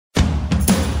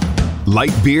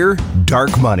Light beer,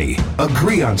 dark money.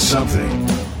 Agree on something.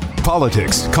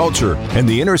 Politics, culture, and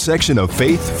the intersection of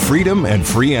faith, freedom, and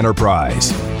free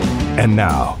enterprise. And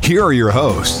now, here are your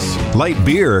hosts, Light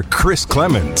Beer, Chris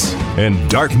Clements, and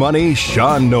Dark Money,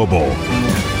 Sean Noble.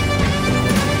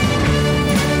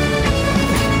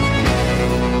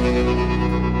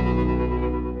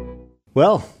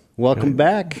 Well, welcome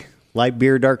back. Light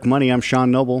Beer, Dark Money. I'm Sean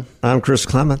Noble. I'm Chris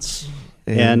Clements.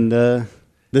 And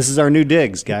this is our new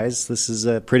digs, guys. This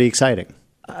is pretty exciting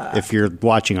if you're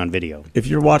watching on video. If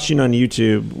you're watching on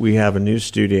YouTube, we have a new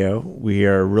studio. We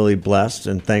are really blessed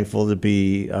and thankful to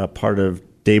be part of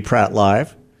Dave Pratt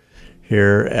Live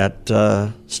here at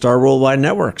Star Worldwide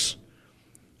Networks.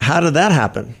 How did that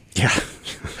happen? Yeah.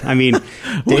 I mean,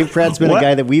 Dave Pratt's been a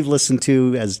guy that we've listened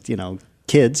to as,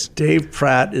 kids. Dave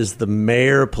Pratt is the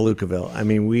mayor of Palookaville. I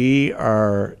mean, we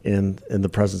are in the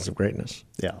presence of greatness.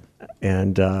 Yeah.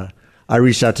 And I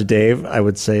reached out to Dave, I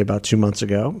would say about 2 months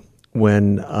ago,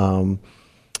 when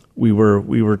we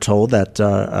were told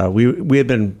that we had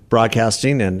been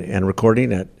broadcasting and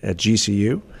recording at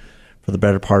GCU for the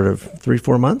better part of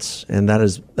 3-4 months, and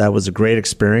that was a great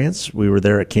experience. We were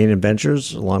there at Canyon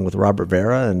Ventures along with Robert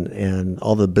Vera and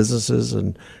all the businesses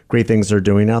and great things they're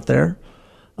doing out there.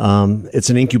 It's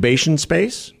an incubation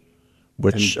space,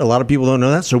 which a lot of people don't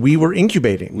know that. So we were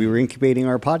incubating. We were incubating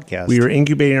our podcast.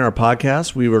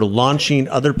 We were launching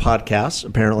other podcasts,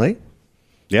 apparently.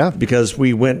 Yeah. Because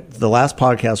the last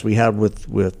podcast we had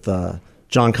with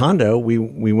John Kondo,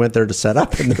 we went there to set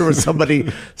up, and there was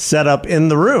somebody set up in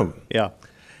the room. Yeah.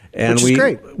 And which is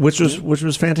great. Which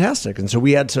was fantastic. And so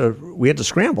we had to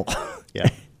scramble yeah.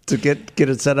 to get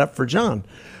it set up for John.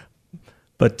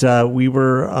 But we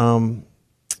were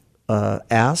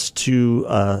asked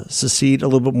to secede a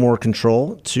little bit more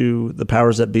control to the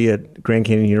powers that be at Grand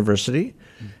Canyon University,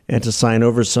 and to sign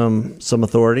over some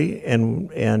authority,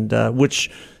 and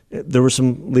which there were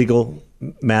some legal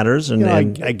matters and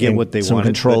I get what they some wanted,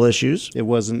 control issues. It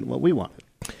wasn't what we wanted,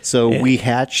 so we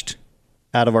hatched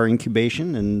out of our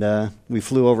incubation and we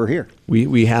flew over here.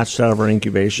 We hatched out of our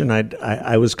incubation.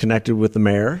 I was connected with the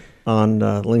mayor on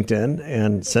LinkedIn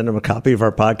and sent him a copy of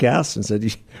our podcast and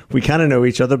said, we kind of know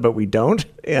each other, but we don't,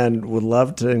 and would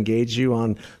love to engage you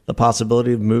on the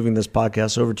possibility of moving this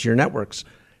podcast over to your networks.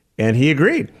 And he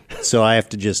agreed. So I have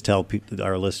to just tell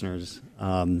our listeners,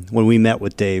 when we met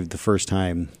with Dave the first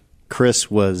time,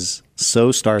 Chris was so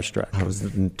starstruck. I was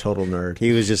a total nerd.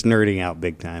 He was just nerding out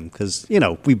big time because,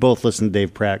 we both listened to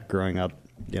Dave Pratt growing up,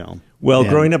 Well,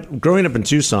 growing up in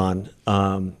Tucson,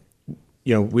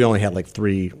 we only had like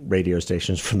 3 radio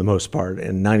stations for the most part,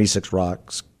 and 96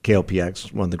 Rocks,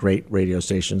 KLPX, one of the great radio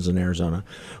stations in Arizona,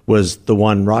 was the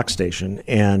one rock station.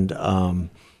 And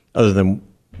other than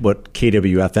what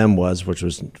KWFM was, which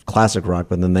was classic rock,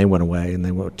 but then they went away and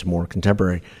they went to more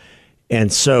contemporary.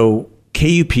 And so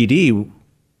KUPD,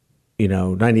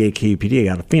 98 KUPD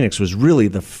out of Phoenix was really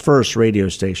the first rock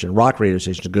radio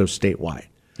station to go statewide.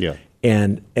 Yeah.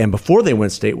 And before they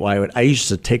went statewide, I used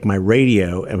to take my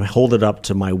radio and hold it up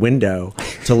to my window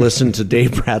to listen to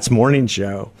Dave Pratt's morning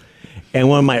show. And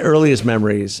one of my earliest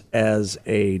memories as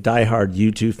a diehard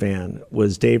U2 fan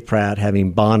was Dave Pratt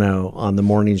having Bono on the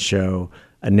morning show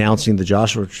announcing the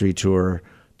Joshua Tree Tour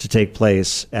to take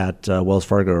place at Wells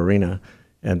Fargo Arena,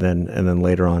 and then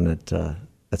later on at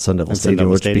Sun Devil Stadium,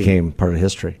 which became part of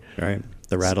history. Right,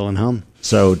 the rattle and hum.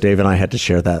 So Dave and I had to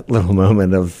share that little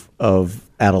moment of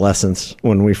adolescence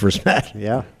when we first met.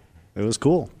 Yeah, it was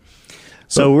cool.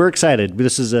 So we're excited.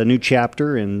 This is a new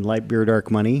chapter in Light Beer, Dark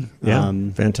Money. Yeah,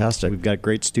 fantastic. We've got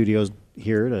great studios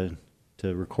here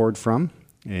to record from,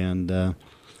 and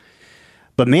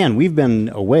but man, we've been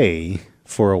away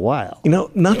for a while.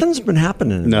 Nothing's been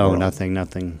happening. No,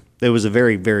 nothing. It was a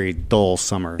very, very dull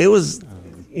summer. It was,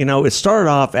 it started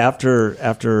off after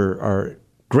our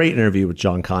great interview with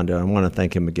John Kondo. I want to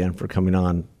thank him again for coming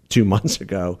on 2 months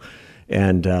ago,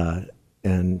 and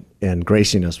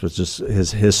gracing us with just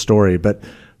his story. But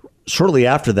shortly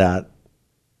after that,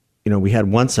 we had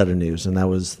one set of news, and that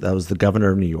was the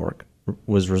governor of New York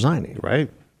was resigning. Right.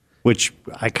 Which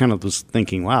I kind of was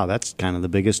thinking, wow, that's kind of the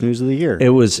biggest news of the year. It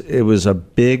was a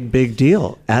big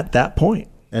deal at that point.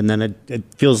 And then it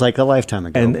feels like a lifetime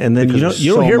ago. And then you don't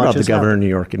hear about the governor of New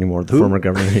York anymore, the former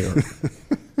governor of New York.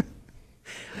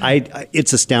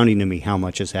 It's astounding to me how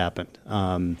much has happened.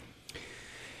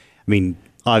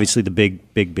 Obviously the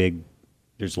big,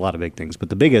 there's a lot of big things,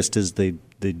 but the biggest is the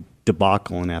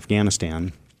debacle in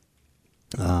Afghanistan.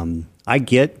 I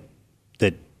get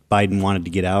that Biden wanted to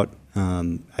get out.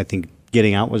 I think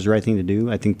getting out was the right thing to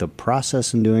do. I think the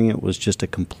process in doing it was just a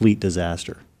complete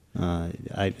disaster.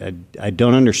 I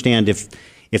don't understand if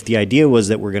the idea was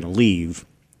that we're going to leave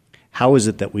how is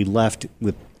it that we left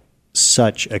with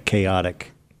such a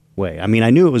chaotic way? I mean, I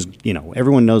knew it was,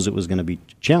 everyone knows it was going to be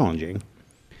challenging,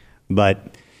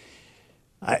 but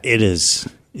it is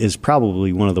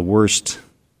probably one of the worst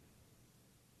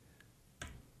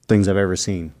things I've ever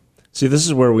seen. See, this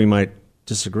is where we might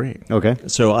disagree. Okay.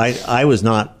 So I was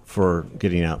not for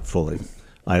getting out fully.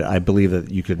 I believe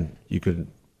that you could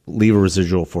leave a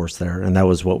residual force there, and that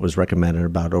was what was recommended,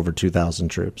 about over 2,000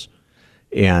 troops.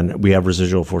 And we have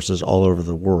residual forces all over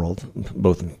the world,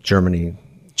 both in Germany,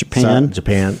 Japan,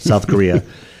 South Korea.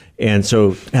 And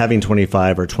so having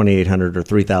 25 or 2,800 or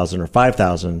 3,000 or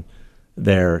 5,000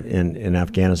 there in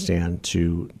Afghanistan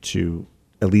to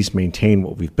at least maintain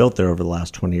what we've built there over the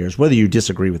last 20 years, whether you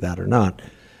disagree with that or not,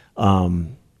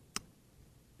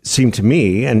 seemed to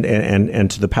me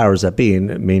and to the powers that be,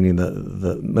 meaning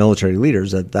the military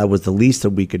leaders, that was the least that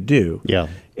we could do. Yeah.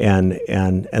 And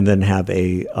then have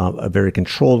a very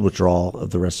controlled withdrawal of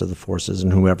the rest of the forces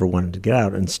and whoever wanted to get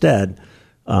out. Instead,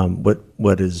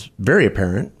 what is very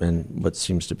apparent and what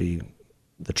seems to be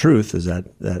the truth is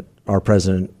that our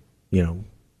president,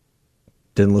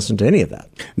 didn't listen to any of that.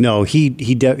 No,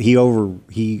 he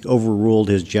overruled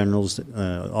his generals,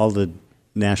 all the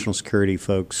national security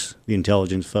folks, the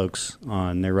intelligence folks,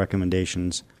 on their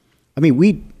recommendations. I mean,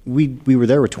 we were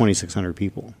there with 2,600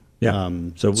 people. Yeah.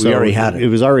 So we already had it. It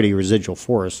was already a residual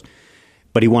force,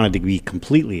 but he wanted to be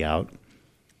completely out.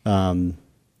 I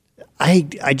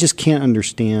just can't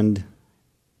understand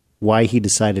why he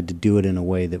decided to do it in a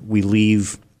way that we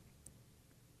leave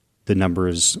the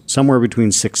numbers somewhere between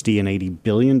 $60 and $80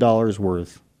 billion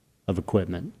worth of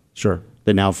equipment. Sure.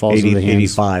 That now falls in the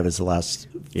hands. 85 is the last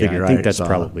figure. I think that's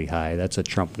probably high. That's a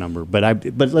Trump number, but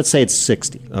let's say it's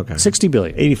 60. Okay. 60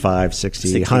 billion. 85,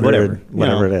 60, 100,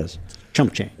 whatever it is.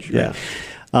 Chump change. Right?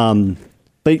 Yeah.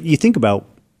 But you think about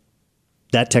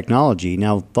that technology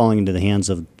now falling into the hands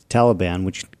of the Taliban,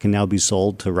 which can now be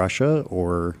sold to Russia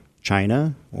or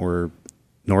China or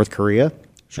North Korea.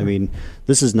 Sure. I mean,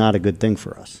 this is not a good thing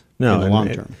for us in the long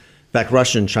term. In fact,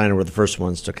 Russia and China were the first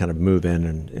ones to kind of move in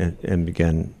and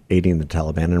begin aiding the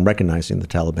Taliban and recognizing the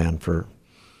Taliban for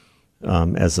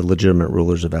as the legitimate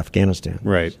rulers of Afghanistan.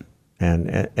 Right.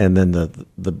 And then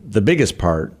the biggest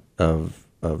part of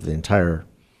the entire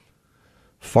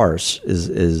farce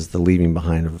is the leaving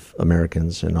behind of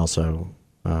Americans and also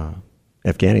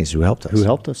Afghanis who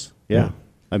helped us. Yeah.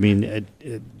 I mean,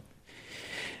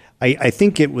 I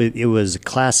think it was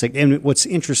classic. And what's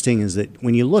interesting is that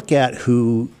when you look at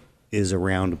who is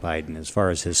around Biden as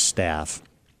far as his staff,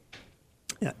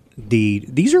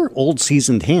 these are old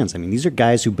seasoned hands. I mean, these are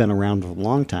guys who've been around for a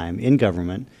long time in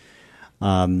government.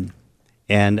 And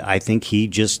I think he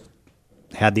just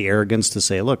had the arrogance to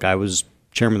say, look, I was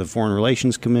chairman of the Foreign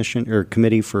Relations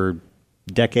Committee for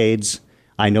decades.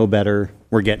 I know better.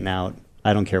 We're getting out.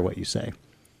 I don't care what you say.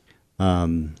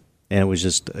 And it was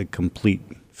just a complete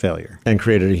failure. And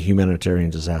created a humanitarian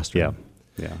disaster.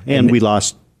 Yeah. And we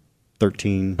lost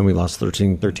 13. And we lost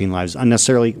 13 lives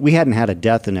unnecessarily. We hadn't had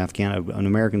an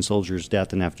American soldier's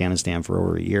death in Afghanistan for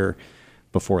over a year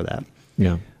before that.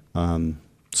 Yeah.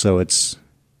 So it's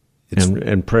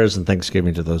and prayers and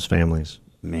thanksgiving to those families.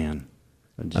 Man.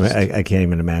 I can't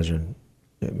even imagine.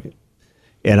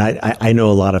 And I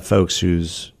know a lot of folks who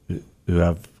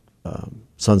have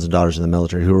sons and daughters in the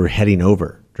military who were heading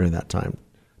over during that time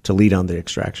to lead on the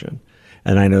extraction.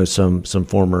 And I know some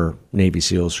former Navy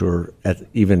SEALs who are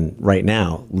even right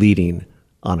now leading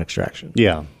on extraction.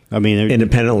 Yeah. I mean,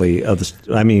 independently of the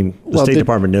State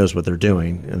Department knows what they're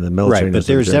doing and the military knows but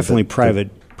there's definitely private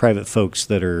folks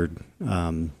that are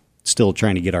still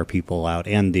trying to get our people out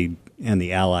and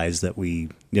the allies that we,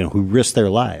 who risk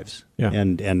their lives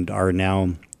and are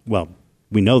now,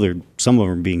 we know some of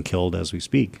them are being killed as we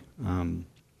speak.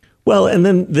 Well, and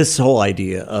then this whole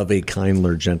idea of a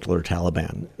kindler, gentler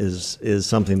Taliban is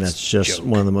something that's just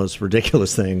one of the most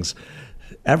ridiculous things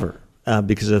ever.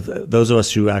 Because of those of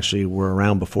us who actually were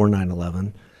around before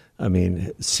 9/11, I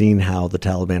mean, seeing how the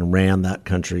Taliban ran that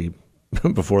country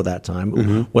before that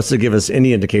time, what's to give us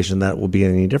any indication that it will be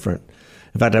any different?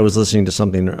 In fact, I was listening to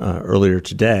something earlier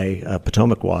today,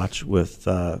 Potomac Watch, with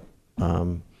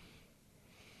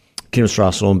Kim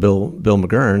Strassel and Bill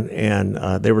McGurn, and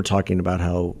they were talking about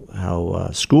how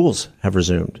schools have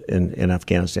resumed in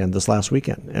Afghanistan this last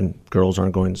weekend, and girls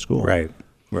aren't going to school. Right.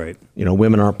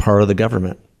 Women aren't part of the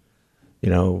government.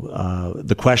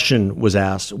 The question was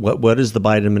asked: what is the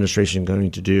Biden administration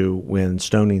going to do when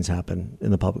stonings happen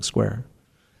in the public square,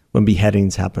 when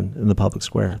beheadings happen in the public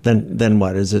square? Then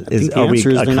what is it? Are we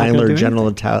a kindler,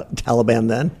 gentler Taliban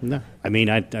then? No, I mean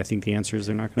I think the answer is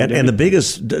they're not going to. And the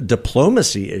biggest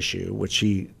diplomacy issue, which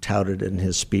he touted in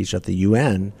his speech at the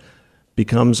UN,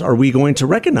 becomes, are we going to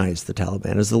recognize the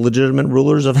Taliban as the legitimate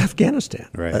rulers of Afghanistan,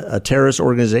 Right. a terrorist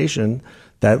organization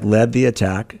that led the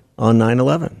attack on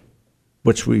 9/11,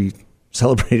 which we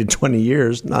celebrated 20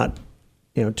 years, not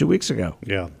 2 weeks ago.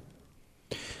 Yeah.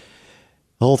 The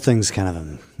whole thing's kind of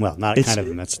it's a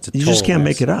you just total can't mess.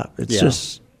 make it up. It's Yeah.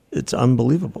 just, it's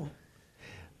unbelievable.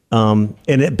 And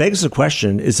it begs the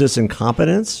question, is this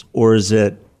incompetence or is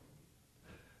it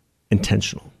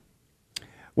intentional?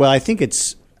 Well, I think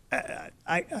it's,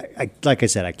 I like I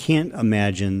said, I can't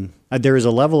imagine. There is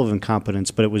a level of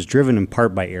incompetence, but it was driven in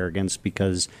part by arrogance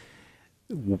because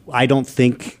I don't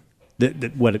think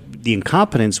that what the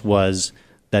incompetence was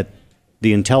that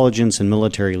the intelligence and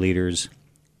military leaders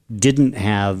didn't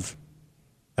have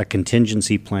a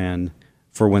contingency plan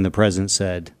for when the president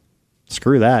said,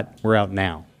 "Screw that, we're out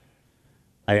now."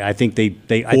 I think they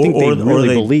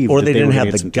really believed, or that they didn't were gonna have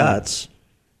get the some time. guts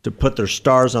to put their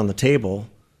stars on the table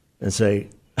and say,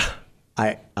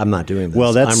 I'm not doing this.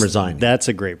 Well, I'm resigning. That's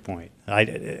a great point.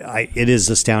 It is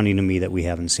astounding to me that we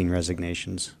haven't seen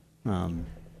resignations,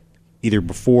 either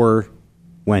before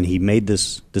when he made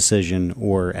this decision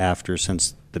or after,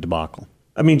 since the debacle.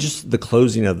 I mean, just the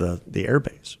closing of the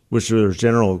airbase, which there was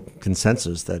general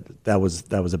consensus that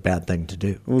was a bad thing to do.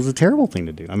 It was a terrible thing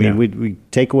to do. I mean, Yeah. we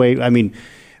take away. I mean,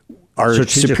 our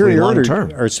Strategically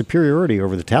long-term. superiority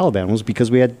over the Taliban was because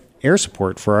we had air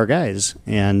support for our guys,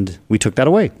 and we took that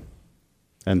away.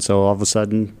 And so all of a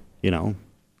sudden,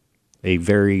 a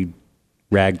very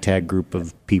ragtag group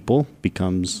of people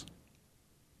becomes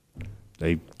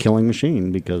a killing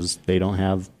machine because they don't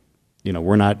have,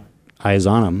 we're not eyes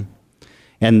on them.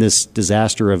 And this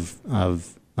disaster of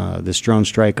this drone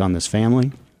strike on this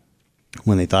family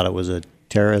when they thought it was a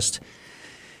terrorist.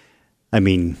 I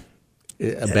mean,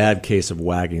 A bad case of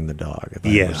wagging the dog. If I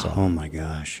ever saw it. Oh my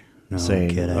gosh. No saying,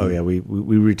 kidding. "Oh yeah, we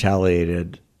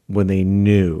retaliated when they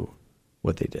knew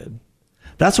what they did."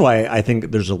 That's why I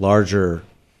think there's a larger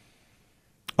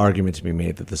argument to be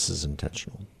made that this is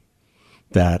intentional.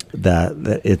 That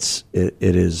it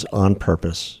is on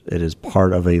purpose. It is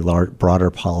part of a broader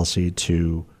policy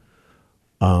to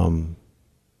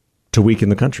weaken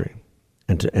the country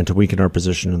and to weaken our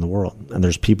position in the world. And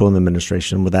there's people in the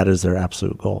administration where that is their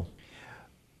absolute goal.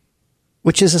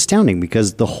 Which is astounding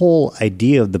because the whole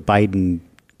idea of the Biden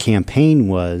campaign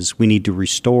was we need to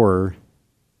restore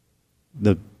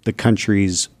the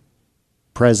country's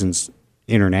presence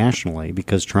internationally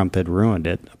because Trump had ruined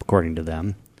it, according to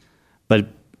them. But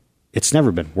it's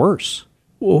never been worse.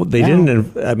 Well, they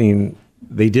didn't. I mean,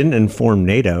 they didn't inform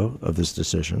NATO of this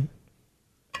decision.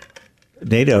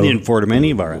 NATO They didn't inform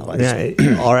any of our allies.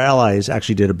 Yeah, our allies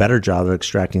actually did a better job of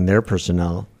extracting their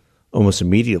personnel almost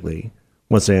immediately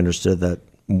once they understood that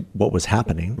what was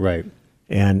happening. Right.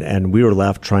 And we were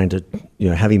left trying to,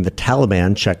 having the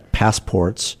Taliban check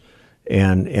passports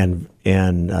and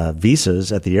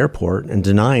visas at the airport and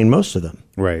denying most of them.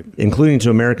 Right. Including to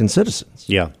American citizens.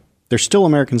 Yeah. There's still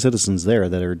American citizens there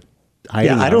that are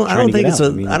hiding. Yeah, I out, don't trying to think get it's out. a.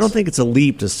 I mean, I don't think it's a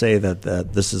leap to say that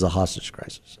this is a hostage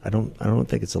crisis. I don't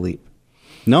think it's a leap.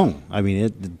 No, I mean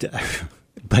it.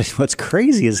 But what's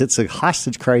crazy is it's a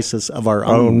hostage crisis of our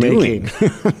own doing.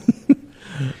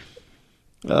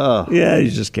 Yeah, you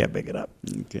just can't make it up.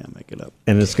 You can't make it up.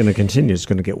 And it's going to continue. It's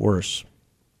going to get worse,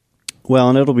 Well,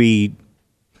 and it'll be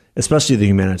especially the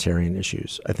humanitarian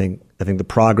issues. I think the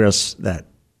progress that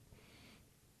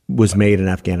was made in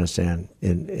Afghanistan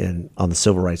in on the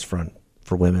civil rights front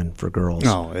for women, for girls,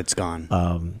 it's gone.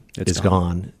 it's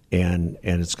gone, and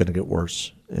it's going to get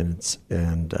worse. And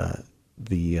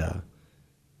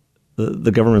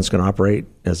the government's going to operate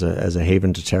as a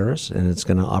haven to terrorists, and it's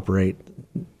going to operate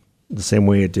the same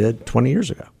way it did 20 years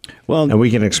ago. Well, and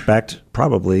we can expect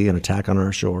probably an attack on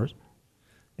our shores,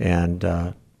 and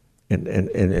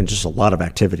just a lot of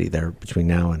activity there between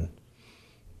now and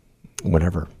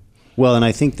whenever. Well, and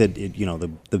I think that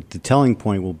the telling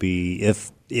point will be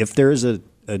if there is a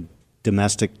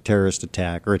domestic terrorist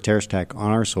attack or a terrorist attack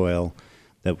on our soil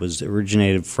that was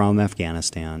originated from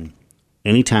Afghanistan,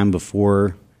 anytime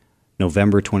before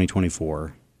November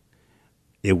 2024,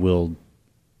 it will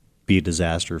be a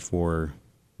disaster for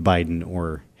Biden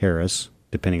or Harris,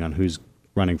 depending on who's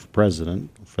running for president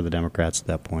for the Democrats at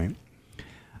that point.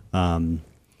 And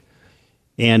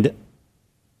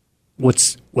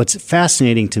what's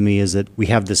fascinating to me is that we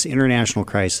have this international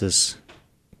crisis,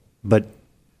 but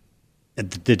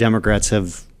the Democrats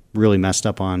have really messed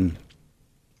up on,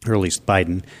 or at least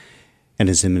Biden and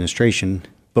his administration.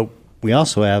 But we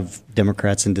also have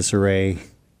Democrats in disarray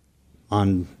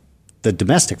on the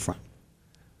domestic front.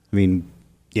 I mean,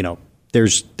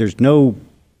 there's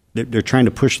they're trying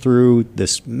to push through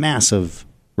this massive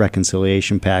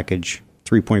reconciliation package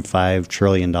 $3.5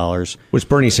 trillion. Which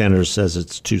Bernie Sanders says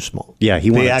it's too small. Yeah,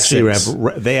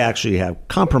 they actually have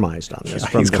compromised on this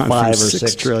from the 5 or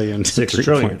 6 trillion to 6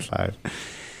 trillion.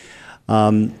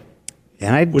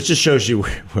 Which just shows you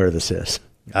where this is.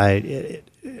 We've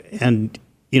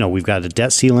got a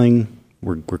debt ceiling.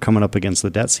 We're coming up against the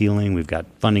debt ceiling. We've got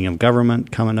funding of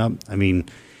government coming up. I mean,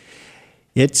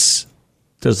 does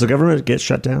the government get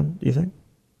shut down, do you think?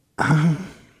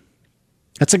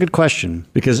 That's a good question.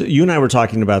 Because you and I were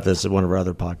talking about this at one of our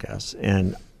other podcasts,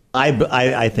 and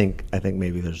I think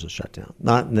maybe there's a shutdown.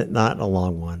 Not a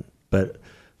long one, but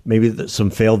maybe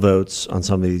some failed votes on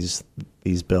some of these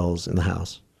bills in the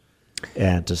House,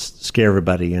 and to scare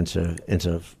everybody into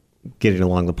getting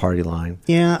along the party line.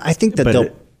 Yeah, I think that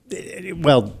the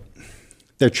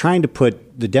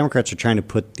Democrats are trying to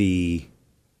put the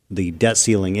debt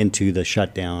ceiling into the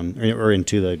shutdown or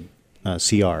into the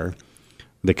CR,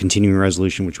 the continuing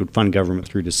resolution, which would fund government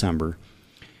through December.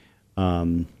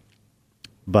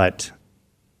 But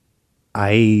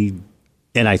I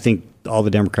think all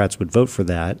the Democrats would vote for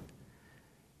that,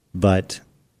 but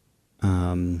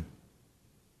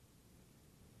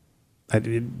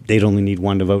they'd only need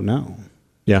one to vote no.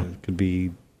 Yeah, it could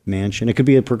be Manchin. It could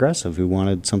be a progressive who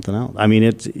wanted something else. I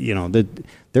mean,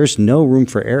 there's no room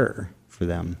for error for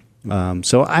them.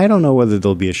 So I don't know whether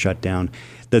there'll be a shutdown.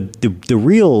 The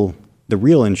real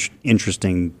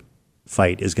interesting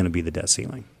fight is going to be the debt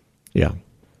ceiling. Yeah,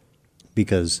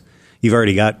 because you've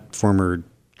already got former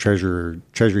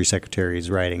Treasury secretaries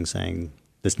writing saying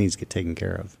this needs to get taken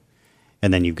care of,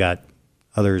 and then you've got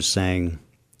others saying,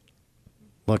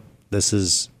 "Look, this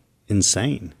is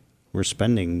insane. We're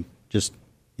spending just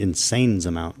insane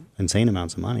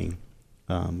amounts of money.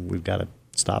 We've got to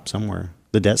stop somewhere.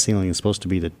 The debt ceiling is supposed to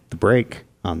be the brake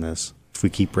on this if we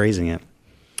keep raising it."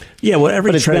 Yeah, well,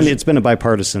 it's been a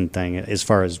bipartisan thing as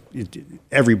far as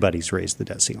everybody's raised the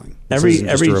debt ceiling. Every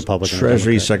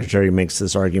Treasury secretary makes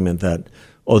this argument that,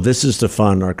 this is to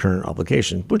fund our current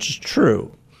obligation, which is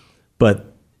true,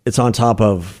 but it's on top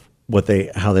of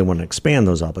how they want to expand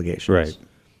those obligations. Right.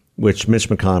 Which Mitch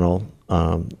McConnell,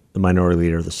 the minority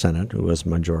leader of the Senate, who was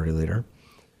majority leader,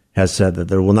 has said that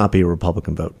there will not be a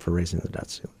Republican vote for raising the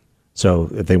debt ceiling. So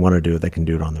if they want to do it, they can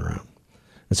do it on their own.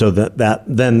 And so that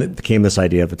then became this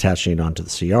idea of attaching it onto the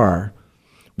CR,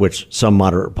 which some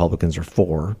moderate Republicans are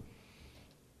for.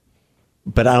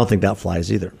 But I don't think that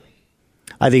flies either.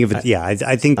 I think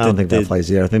I don't think that flies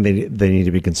either. I think they need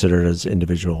to be considered as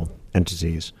individual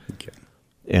entities. Okay.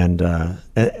 And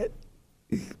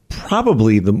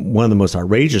probably one of the most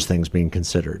outrageous things being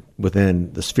considered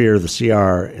within the sphere of the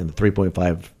CR and the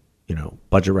 3.5,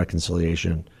 budget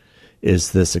reconciliation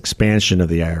is this expansion of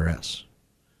the IRS.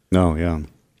 Oh, yeah.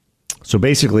 So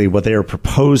basically what they are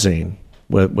proposing,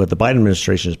 what the Biden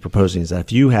administration is proposing, is that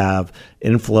if you have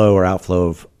inflow or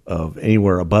outflow of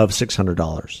anywhere above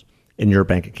 $600 in your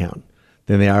bank account,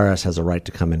 then the IRS has a right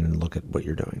to come in and look at what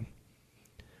you're doing.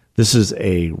 This is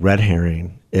a red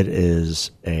herring. It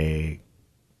is a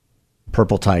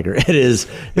purple tiger. It is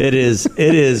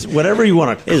whatever you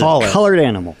want to call it. A colored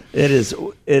animal. It's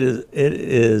an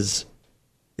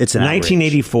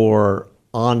 1984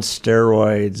 on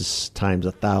steroids times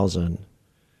 1,000,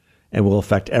 and will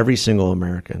affect every single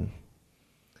American.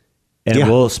 And it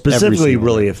will specifically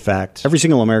really affect every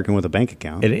single American with a bank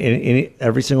account.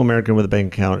 Every single American with a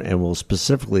bank account, and will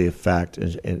specifically affect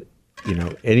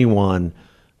anyone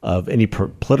of any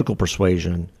political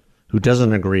persuasion who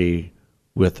doesn't agree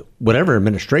with whatever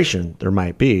administration there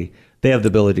might be. They have the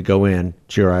ability to go in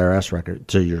to your IRS record,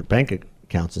 to your bank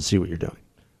accounts, and see what you're doing,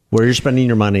 where you're spending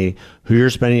your money, who you're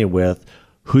spending it with,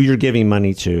 who you're giving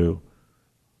money to.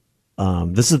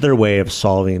 This is their way of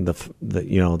solving the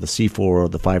C4 or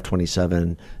the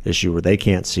 527 issue, where they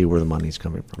can't see where the money's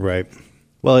coming from. Right.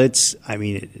 Well, it's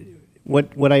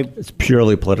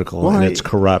purely political, and it's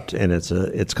corrupt, and it's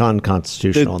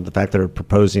unconstitutional. And the fact that they're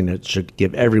proposing it should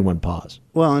give everyone pause.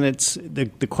 Well, and it's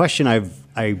the question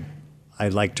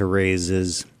I'd like to raise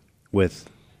is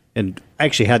and I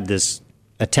actually had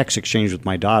a text exchange with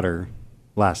my daughter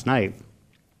last night.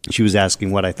 She was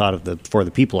asking what I thought of the For the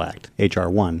People Act, H.R.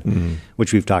 1,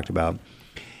 which we've talked about.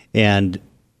 And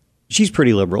she's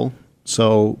pretty liberal.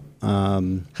 So how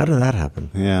did that happen?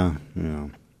 Yeah,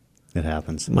 it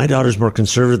happens. My daughter's more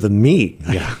conservative than me.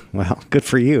 Yeah, well, good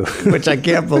for you. Which I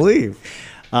can't believe.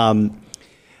 But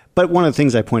one of the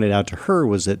things I pointed out to her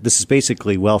was that this is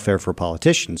basically welfare for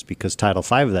politicians, because Title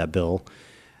V of that bill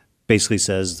basically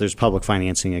says there's public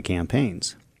financing of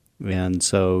campaigns. And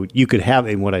so you could have,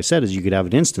 and what I said is you could have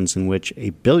an instance in which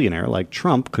a billionaire like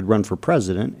Trump could run for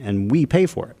president and we pay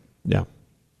for it. Yeah.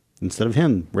 Instead of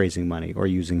him raising money or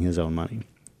using his own money.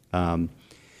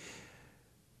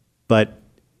 But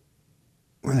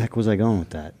where the heck was I going with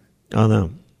that? Oh,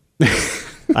 no.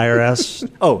 IRS?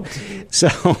 Oh, so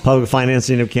Public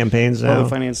financing of campaigns now? public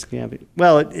finance campaign.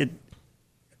 Well,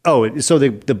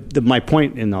 my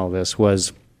point in all this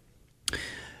was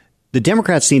the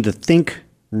Democrats need to think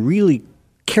really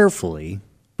carefully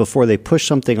before they push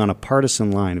something on a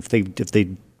partisan line. If they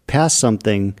pass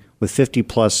something with 50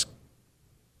 plus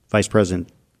Vice President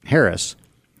Harris,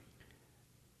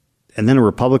 and then a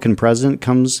Republican president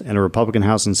comes and a Republican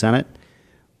House and Senate,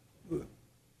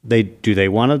 do they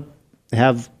want to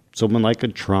have someone like a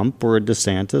Trump or a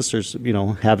DeSantis, or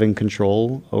having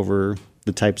control over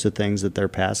the types of things that they're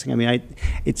passing? I mean,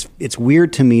 it's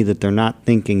weird to me that they're not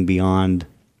thinking beyond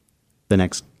the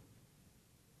next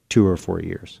 2 or 4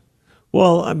 years.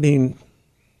 Well, I mean,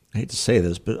 I hate to say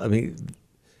this, but I mean,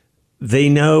 they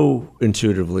know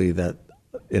intuitively that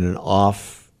in an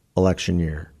off election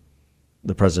year,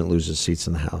 the president loses seats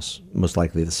in the House, most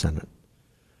likely the Senate.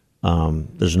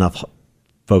 There's enough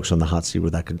folks on the hot seat where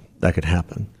that could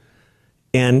happen.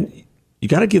 And you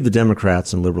got to give the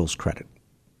Democrats and liberals credit.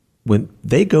 When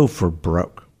they go for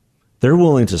broke, they're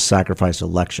willing to sacrifice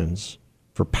elections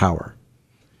for power.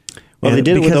 Well, they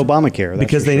did it with Obamacare.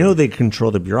 Because they know they control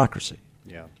the bureaucracy.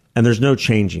 Yeah. And there's no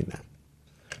changing that.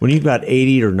 When you've got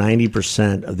 80 or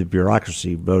 90% of the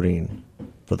bureaucracy voting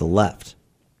for the left,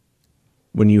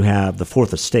 when you have the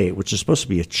Fourth Estate, which is supposed to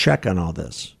be a check on all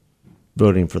this,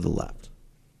 voting for the left,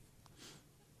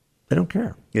 they don't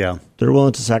care. Yeah. They're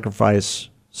willing to sacrifice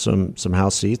some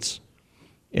House seats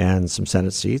and some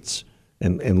Senate seats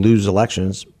and lose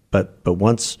elections. But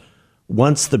once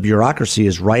the bureaucracy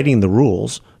is writing the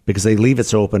rules, because they leave it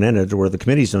so open-ended where the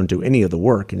committees don't do any of the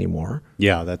work anymore.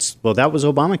 Yeah, that was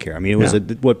Obamacare. I mean, it was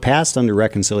what passed under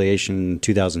reconciliation in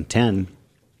 2010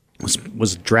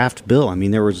 was a draft bill. I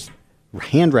mean, there was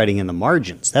handwriting in the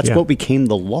margins. That's what became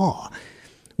the law,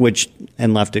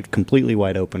 and left it completely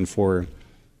wide open for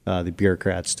the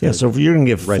bureaucrats to. Yeah, so if you're going to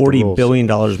give $40 billion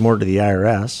more to the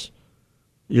IRS,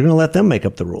 you're going to let them make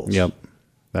up the rules. Yep,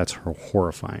 that's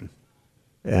horrifying.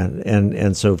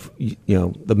 And so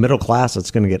the middle class that's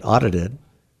going to get audited,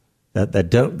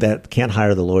 that can't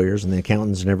hire the lawyers and the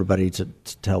accountants and everybody to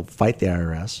help fight the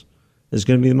IRS, is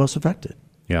going to be the most affected.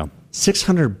 Yeah,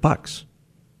 $600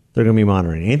 they're going to be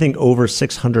monitoring. Anything over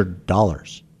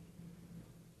 $600,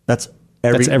 that's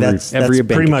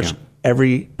pretty much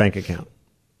every bank account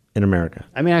in America.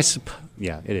 I mean, it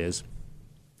is.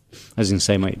 I was going to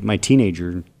say my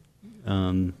teenager,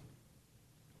 who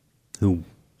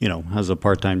has a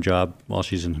part-time job while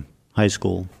she's in high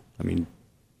school. I mean,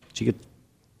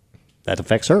 that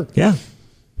affects her. Yeah,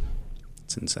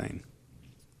 it's insane.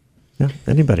 Yeah,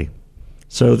 anybody.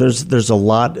 So there's a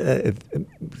lot.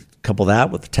 Couple that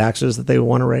with the taxes that they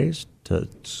want to raise to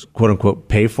quote unquote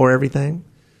pay for everything.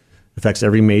 Affects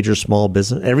every major small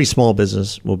business. Every small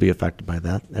business will be affected by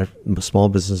that. Small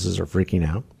businesses are freaking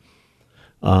out.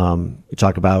 You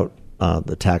talk about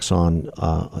the tax on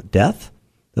death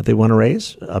that they want to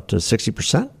raise up to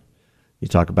 60%. You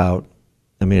talk about,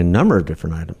 a number of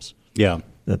different items. Yeah.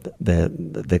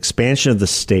 The expansion of the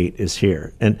state is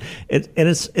here, and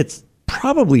it's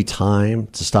probably time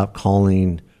to stop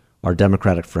calling our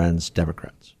Democratic friends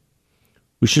Democrats.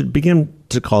 We should begin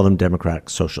to call them Democratic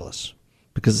Socialists,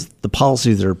 because the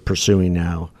policy they're pursuing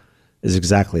now is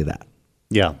exactly that.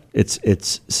 Yeah. It's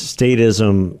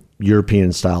statism,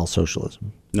 European-style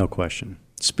socialism. No question.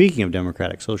 Speaking of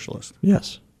Democratic Socialists.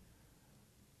 Yes.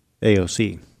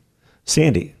 AOC.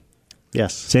 Sandy.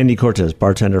 Yes. Sandy Cortez,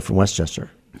 bartender from Westchester.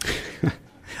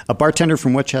 A bartender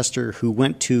from Westchester who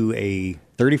went to a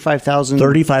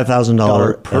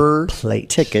 $35,000 per plate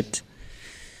ticket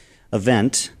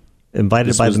event.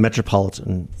 Invited by the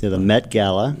Metropolitan. The Met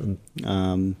Gala,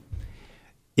 in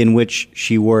which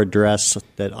she wore a dress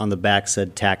that on the back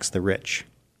said "Tax the Rich,"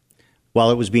 while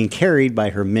it was being carried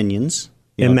by her minions.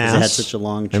 In mass. It had such a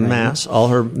long train. In mass. All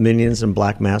her minions in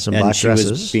black mass and black dresses.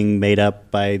 And she was being made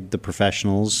up by the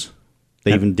professionals.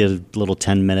 They even did a little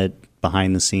 10-minute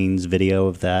behind-the-scenes video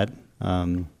of that.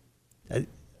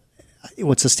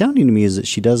 What's astounding to me is that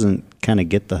she doesn't kind of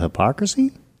get the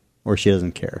hypocrisy, or she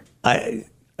doesn't care. I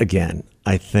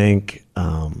think,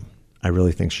 I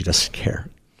really think she doesn't care.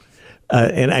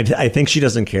 And I think she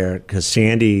doesn't care because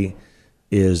Sandy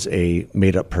is a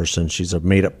made-up person. She's a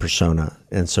made-up persona.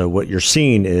 And so what you're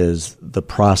seeing is the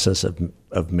process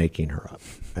of making her up,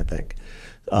 I think.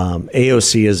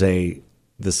 AOC is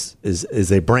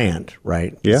a brand,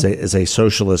 right? Yeah. Is a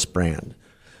socialist brand.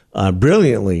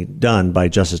 Brilliantly done by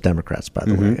Justice Democrats, by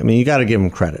the way. I mean, you got to give them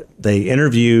credit. They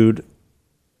interviewed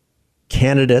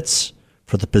candidates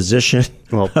for the position.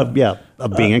 Well, of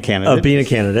being a candidate. Of being a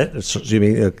candidate. Excuse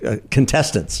me,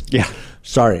 contestants. Yeah.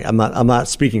 Sorry, I'm not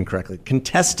speaking correctly.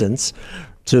 Contestants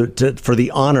for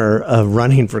the honor of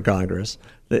running for Congress.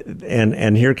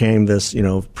 And here came this,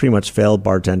 pretty much failed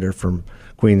bartender from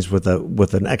Queens with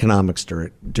an economics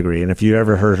degree. And if you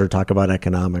ever heard her talk about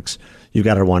economics, you've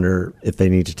got to wonder if they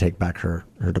need to take back her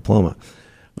diploma.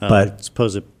 But I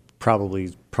suppose it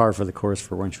probably par for the course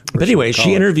for when she. But anyway,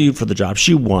 she interviewed for the job.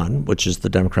 She won, which is the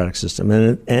democratic system,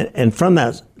 and from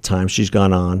that time, she's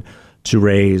gone on to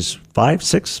raise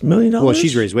 $5-6 million. Well,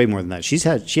 she's raised way more than that. She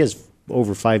has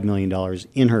over $5 million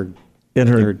in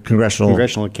her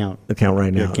congressional account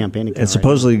right now, campaign account, and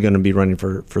supposedly going to be running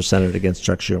for Senate against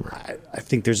Chuck Schumer. I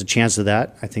think there's a chance of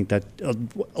that. I think that a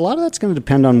lot of that's going to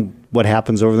depend on what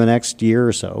happens over the next year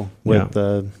or so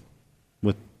with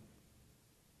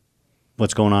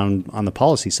what's going on the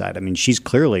policy side. I mean, she's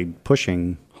clearly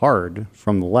pushing hard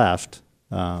from the left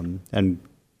and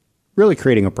really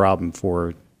creating a problem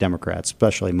for Democrats,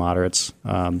 especially moderates.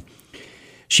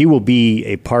 She will be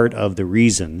a part of the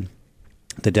reason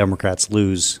the Democrats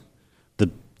lose the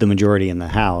majority in the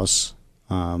House,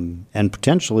 and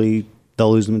potentially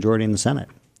they'll lose the majority in the Senate.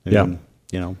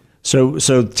 So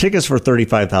tickets for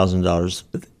 $35,000.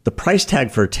 The price tag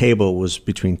for a table was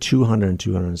between $200,000 and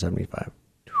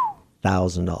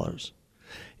 $275,000.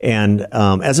 And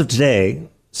as of today,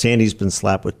 Sandy's been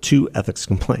slapped with 2 ethics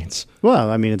complaints.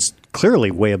 Well, I mean, it's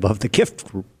clearly way above the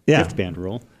gift ban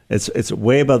rule. It's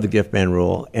way above the gift ban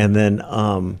rule. And then,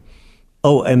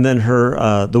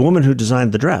 her the woman who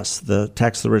designed the dress, the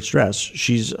Tax the Rich dress,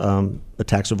 she's a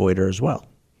tax avoider as well.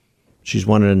 She's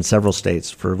won it in several states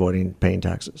for avoiding paying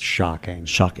taxes. Shocking.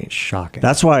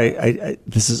 That's why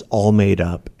this is all made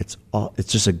up. It's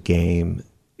just a game.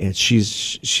 And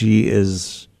she's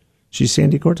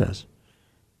Sandy Cortez.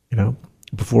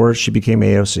 Before she became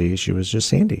AOC, she was just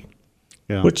Sandy.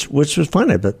 Yeah. Which was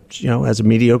funny, but as a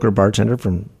mediocre bartender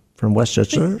from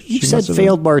Westchester, you said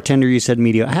failed bartender. You said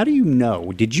mediocre. How do you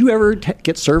know? Did you ever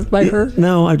get served by her?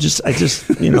 No, I just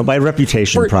by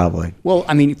reputation probably. Well,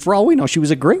 I mean, for all we know, she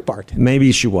was a great bartender.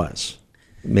 Maybe she was.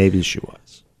 I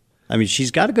mean,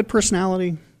 she's got a good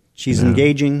personality. She's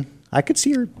engaging. I could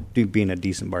see her being a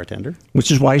decent bartender.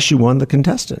 Which is why she won the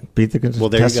contestant, beat the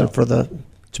contestant there you go.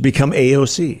 To become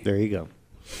AOC. There you go.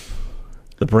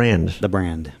 The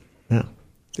brand. Yeah.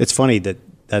 It's funny that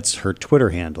that's her Twitter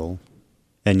handle,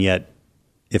 and yet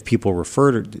if some people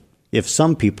refer to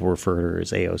her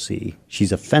as AOC,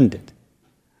 she's offended.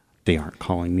 They aren't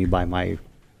calling me by my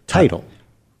title.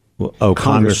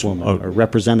 Congresswoman or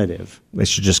representative. They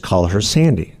should just call her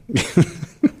Sandy.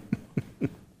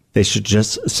 They should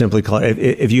just simply call her.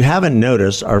 If you haven't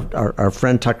noticed, our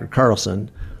friend Tucker Carlson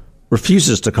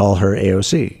refuses to call her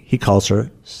AOC. He calls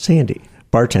her Sandy,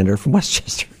 bartender from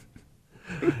Westchester.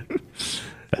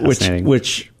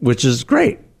 which is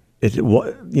great.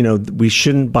 We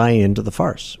shouldn't buy into the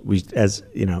farce. As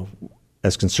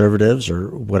conservatives or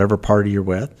whatever party you're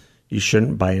with, you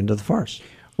shouldn't buy into the farce.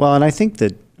 Well, and I think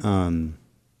that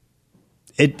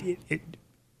it's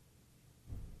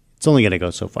only going to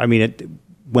go so far. I mean,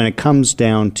 when it comes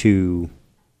down to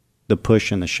the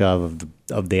push and the shove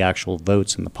of the actual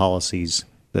votes and the policies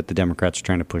that the Democrats are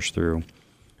trying to push through,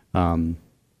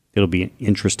 it'll be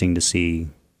interesting to see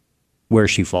where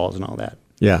she falls and all that.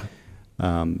 Yeah.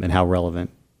 And how relevant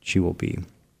she will be.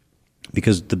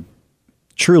 Because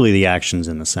truly the action's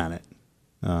in the Senate.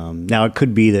 Now, it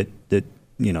could be that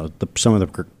some of the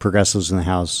progressives in the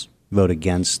House vote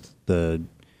against the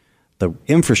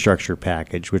infrastructure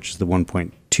package, which is the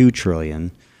 $1.2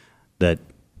 trillion that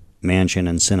Manchin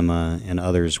and Sinema and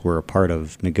others were a part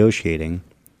of negotiating,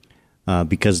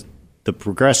 because the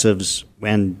progressives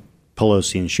and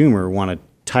Pelosi and Schumer want to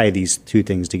tie these two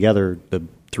things together: the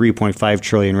 $3.5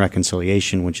 trillion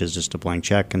reconciliation, which is just a blank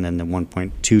check, and then the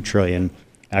 $1.2 trillion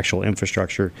actual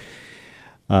infrastructure.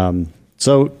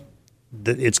 So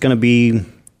it's going to be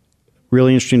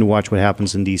really interesting to watch what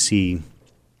happens in D.C.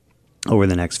 over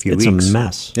the next few weeks. It's a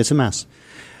mess. It's a mess.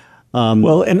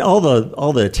 Well, and all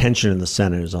the attention in the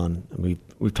Senate is on.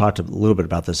 We've talked a little bit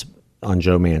about this on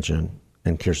Joe Manchin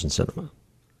and Kyrsten Sinema.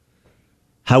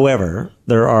 However,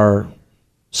 there are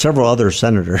several other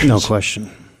senators, no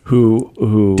question,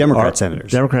 who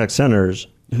Democratic senators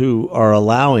who are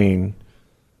allowing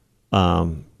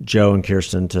Joe and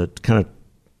Kyrsten to kind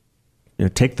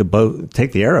of take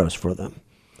the arrows for them,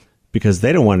 because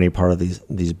they don't want any part of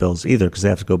these bills either, because they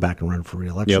have to go back and run for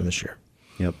re-election this year.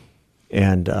 Yep.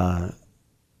 And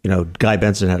Guy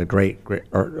Benson had a great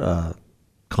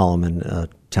column in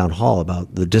Town Hall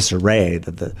about the disarray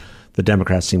that the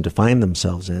Democrats seem to find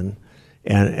themselves in,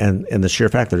 And the sheer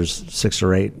fact there's 6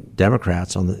 or 8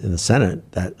 Democrats in the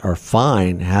Senate that are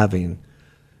fine having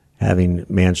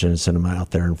Manchin and Sinema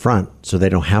out there in front, so they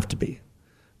don't have to be.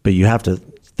 But you have to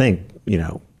think,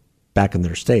 back in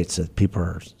their states that people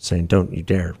are saying, don't you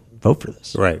dare vote for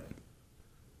this. Right.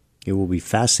 It will be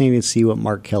fascinating to see what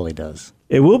Mark Kelly does.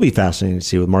 It will be fascinating to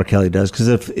see what Mark Kelly does, because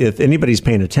if anybody's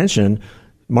paying attention,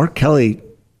 Mark Kelly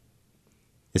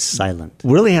is silent.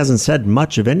 Really hasn't said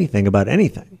much of anything about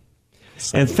anything.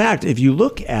 In fact, if you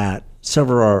look at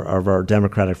several of our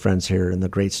Democratic friends here in the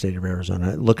great state of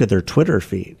Arizona, look at their Twitter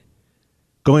feed,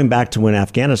 going back to when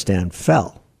Afghanistan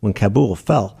fell, when Kabul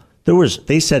fell,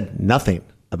 they said nothing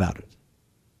about it.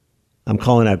 I'm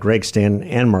calling out Greg Stanton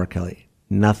and Mark Kelly.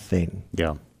 Nothing.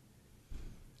 Yeah.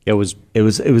 It was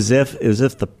as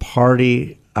if the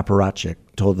party apparatchik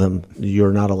told them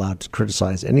you're not allowed to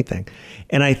criticize anything.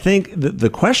 And I think the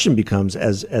question becomes,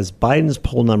 as Biden's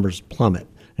poll numbers plummet,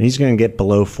 and he's going to get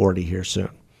below 40 here soon,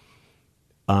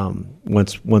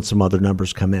 once some other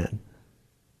numbers come in.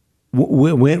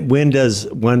 When does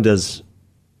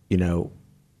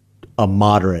a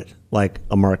moderate like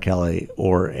a Mark Kelly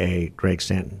or a Greg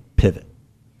Stanton pivot?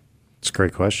 It's a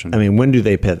great question. I mean, when do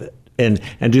they pivot? And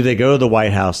do they go to the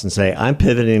White House and say, I'm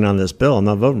pivoting on this bill, I'm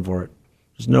not voting for it?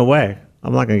 There's no way.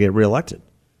 I'm not going to get reelected.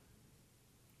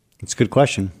 It's a good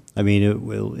question. I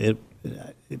mean,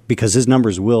 because his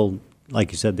numbers will,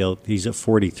 like you said, he's at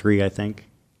 43, I think.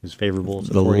 His favorable is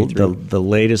at 43. The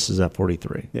latest is at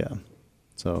 43. Yeah.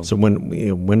 So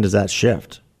when does that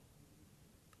shift?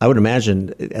 I would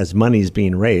imagine as money is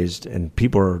being raised and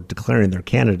people are declaring their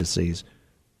candidacies,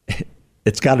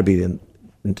 it's got to be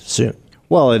soon.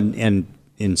 Well, and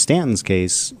in Stanton's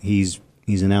case, he's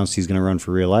announced he's going to run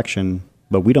for re-election,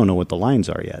 but we don't know what the lines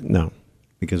are yet. No.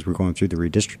 Because we're going through the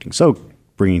redistricting. So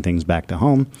bringing things back to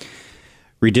home,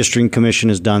 Redistricting Commission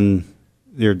has done,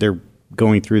 they're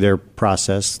going through their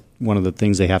process. One of the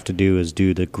things they have to do is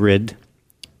do the grid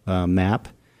map,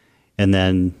 and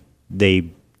then they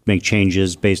make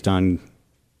changes based on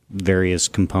various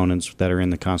components that are in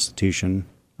the Constitution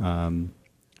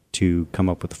to come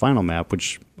up with the final map,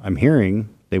 which I'm hearing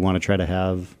they want to try to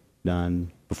have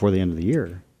done before the end of the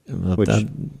year, which is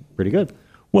pretty good.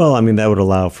 Well, I mean, that would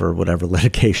allow for whatever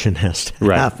litigation has to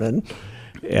happen,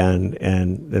 and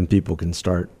then people can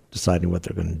start deciding what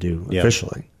they're going to do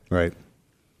officially. Right.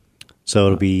 So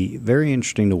it'll be very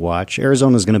interesting to watch.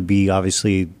 Arizona is going to be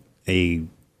obviously a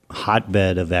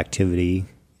hotbed of activity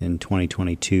in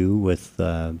 2022 with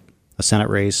a Senate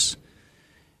race,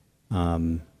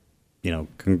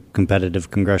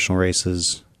 competitive congressional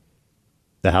races,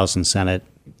 the House and Senate,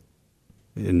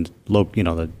 in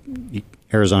the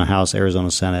Arizona House, Arizona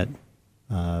Senate,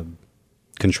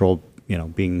 controlled,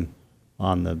 being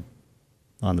on the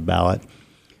ballot.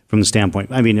 From the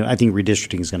standpoint, I mean, I think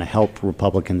redistricting is going to help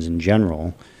Republicans in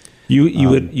general.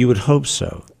 You would hope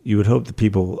so. You would hope that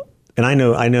people, and I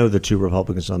know the 2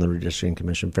 Republicans on the Redistricting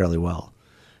Commission fairly well,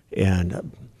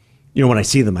 and when I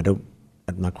see them, I'm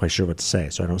not quite sure what to say,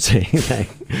 so I don't say anything.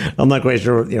 I'm not quite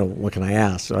sure, what can I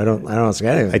ask? So I don't say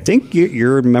anything. I think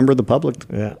you're a member of the public.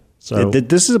 Yeah. So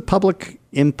this is a public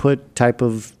input type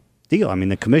of deal. I mean,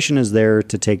 the commission is there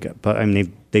to take. I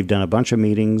mean, they've done a bunch of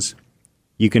meetings.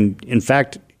 You can, in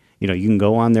fact, you can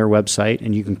go on their website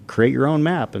and you can create your own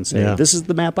map and say, this is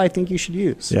the map I think you should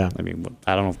use. Yeah. I mean,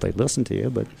 I don't know if they listen to you,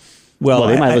 but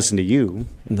they might listen to you.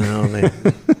 No,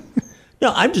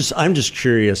 no. I'm just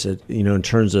curious, in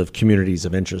terms of communities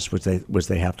of interest, which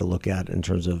they have to look at in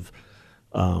terms of,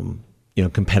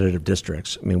 competitive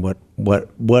districts. I mean, what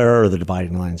are the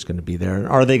dividing lines going to be there? And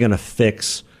are they going to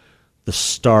fix the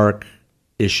stark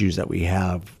issues that we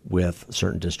have with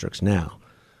certain districts now?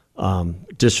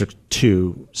 District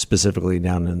 2, specifically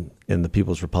down in the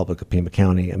People's Republic of Pima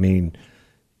County, I mean,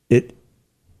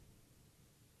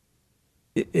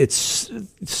 it's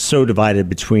so divided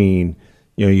between,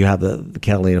 you have the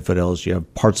Catalina foothills, you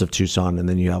have parts of Tucson, and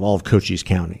then you have all of Cochise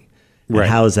County. Right.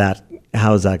 How is that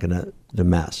going to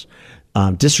mess?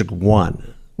 District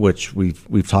 1, which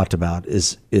we've talked about,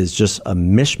 is just a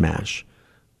mishmash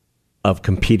of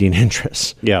competing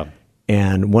interests. Yeah.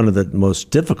 And one of the most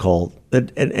difficult,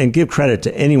 and give credit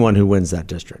to anyone who wins that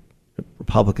district,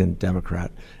 Republican,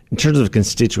 Democrat, in terms of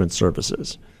constituent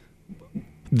services,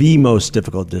 the most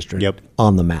difficult district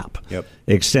on the map. Yep.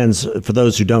 It extends, for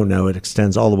those who don't know, it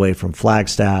extends all the way from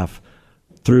Flagstaff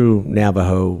through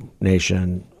Navajo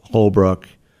Nation, Holbrook,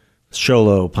 Show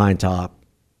Low, Pine Top,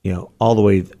 all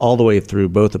the way through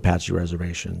both Apache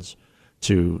reservations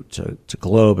to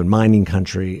Globe and mining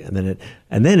country, and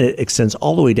then it extends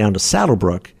all the way down to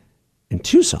Saddlebrook in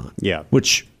Tucson. Yeah.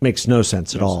 Which makes no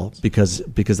sense at all because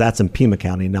that's in Pima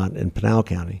County, not in Pinal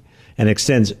County. and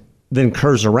extends, then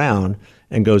curves around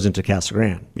and goes into Casa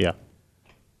Grande. Yeah.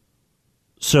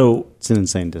 So It's an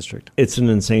insane district. it's an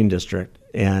insane district,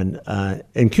 and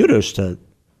kudos to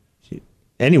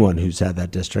anyone who's had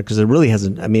that district, because it really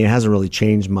hasn't. I mean, it hasn't really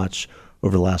changed much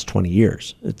over the last 20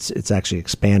 years. It's actually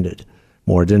expanded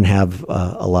more. It didn't have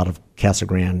a lot of Casa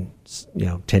Grande,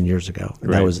 10 years ago.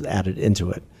 Right. That was added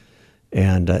into it,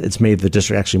 and it's made the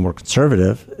district actually more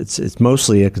conservative. It's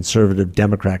mostly a conservative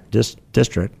Democrat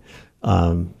district,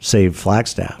 save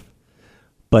Flagstaff,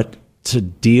 but to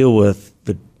deal with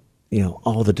the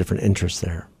all the different interests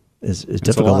there is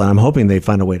difficult, and I'm hoping they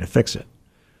find a way to fix it.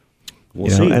 We'll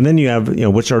see. And then you have,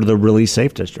 which are the really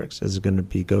safe districts? Is it going to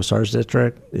be Gosar's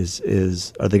district?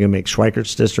 Are they going to make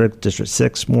Schweikert's district, District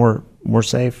 6, more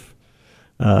safe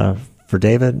for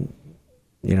David?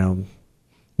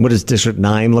 What does District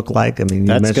 9 look like? I mean,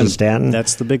 you mentioned Stanton.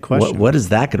 That's the big question. What is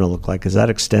that going to look like? Because that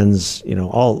extends,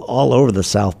 all over the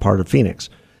south part of Phoenix,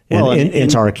 and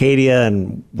into Arcadia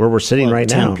and where we're sitting right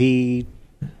now. Tempe,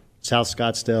 South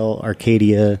Scottsdale,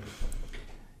 Arcadia,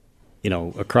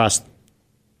 across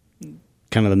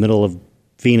kind of the middle of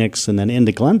Phoenix and then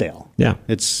into Glendale. Yeah.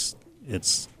 It's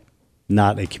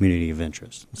not a community of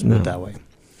interest. Let's put it that way.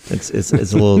 It's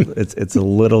a little it's a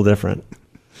little different.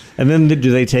 And then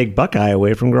do they take Buckeye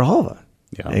away from Grijalva?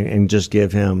 Yeah. And just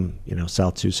give him,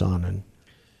 South Tucson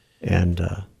and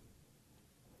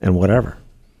whatever.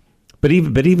 But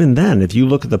even then, if you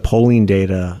look at the polling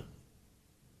data,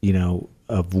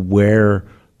 of where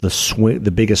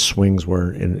the biggest swings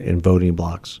were in voting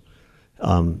blocks,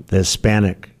 the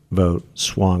Hispanic vote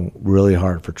swung really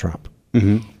hard for Trump.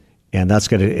 Mm-hmm. And that's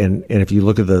going to, and if you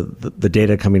look at the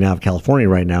data coming out of California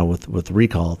right now with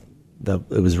recall,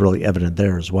 it was really evident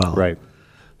there as well. Right.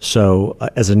 So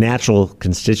as a natural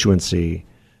constituency,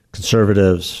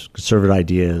 conservative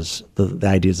ideas, the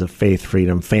ideas of faith,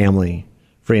 freedom, family,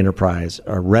 free enterprise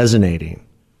are resonating,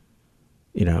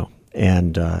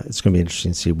 and it's going to be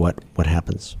interesting to see what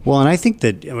happens. Well, and I think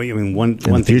that, one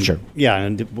thing, future. Yeah,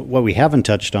 and what we haven't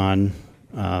touched on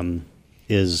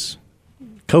is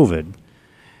COVID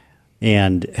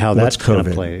and how that's going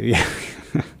to play. Yeah.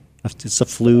 It's a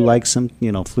flu-like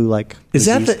flu-like. Is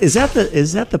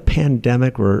that the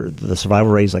pandemic where the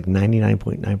survival rate is like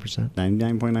 99.9%?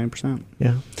 99.9%.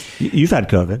 Yeah. You've had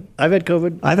COVID. I've had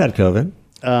COVID. I've had COVID.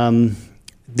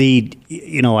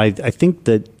 I think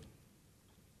that.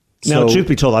 Now, truth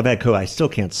be told, I've had COVID. I still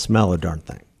can't smell a darn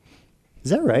thing.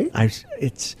 Is that right? I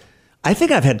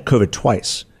think I've had COVID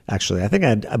twice. Actually, I think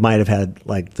I might have had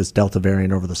like this Delta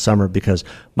variant over the summer because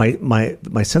my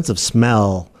sense of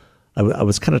smell. I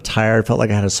was kind of tired. Felt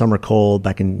like I had a summer cold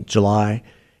back in July,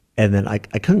 and then I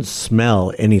couldn't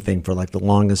smell anything for like the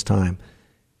longest time.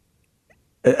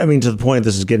 I mean, to the point,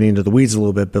 this is getting into the weeds a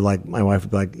little bit, but like my wife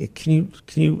would be like, "Can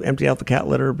you empty out the cat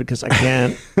litter because I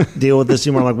can't deal with this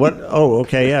anymore?" I'm like, "What? Oh,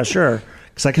 okay, yeah, sure,"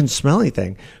 because I couldn't smell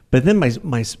anything. But then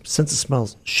my sense of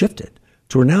smells shifted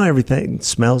to where now everything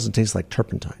smells and tastes like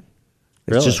turpentine.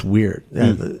 It's Really? just weird.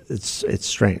 Yeah, it's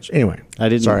strange. Anyway, I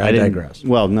digress.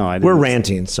 Well, no, I didn't. We're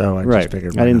ranting, so I Right. just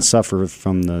figured. I didn't suffer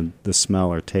from the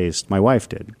smell or taste. My wife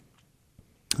did,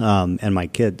 and my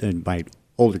kid and my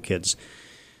older kids,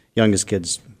 youngest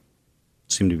kids,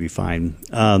 seem to be fine.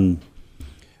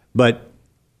 But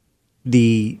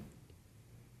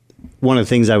one of the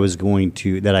things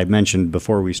that I mentioned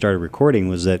before we started recording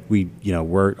was that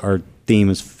our theme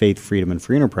is faith, freedom, and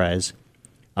free enterprise.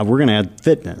 We're going to add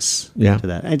fitness to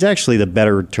that. It's actually the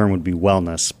better term would be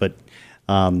wellness, but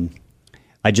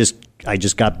I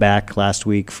just got back last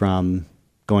week from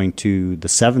going to the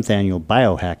 7th annual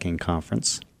biohacking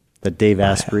conference that Dave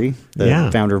Asprey, the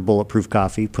founder of Bulletproof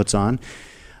Coffee, puts on.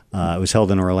 It was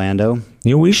held in Orlando.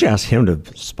 We should ask him to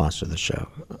sponsor the show.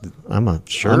 I'm a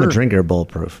drinker of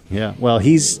Bulletproof. Yeah. Well,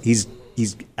 he's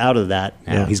out of that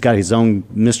now. Yeah. He's got his own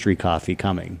mystery coffee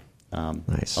coming.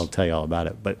 Nice. I'll tell you all about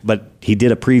it. But he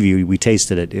did a preview. We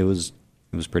tasted it. It was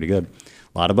pretty good.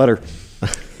 A lot of butter.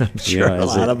 I'm sure a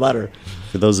lot of butter.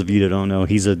 For those of you that don't know,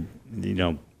 he's the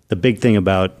big thing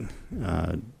about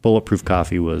Bulletproof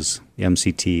Coffee was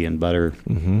MCT and butter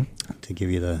to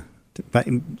give you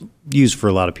used for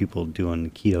a lot of people doing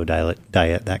keto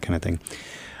diet, that kind of thing.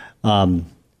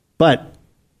 But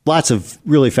lots of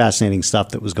really fascinating stuff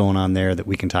that was going on there that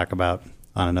we can talk about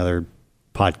on another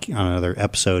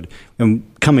episode. And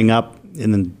coming up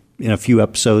in a few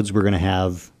episodes, we're going to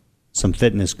have some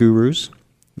fitness gurus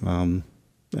on,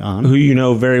 who you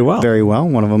know very well. Very well.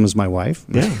 One of them is my wife.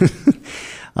 Yeah.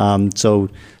 So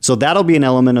that'll be an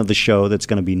element of the show that's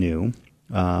going to be new.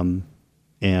 And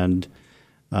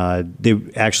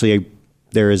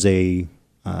there is the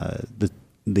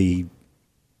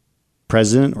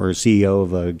president or CEO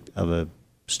of a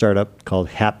startup called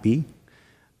Happy,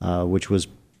 which was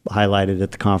highlighted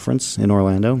at the conference in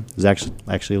Orlando. He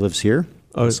actually lives here.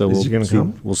 Oh, so is he going to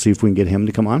come? We'll see if we can get him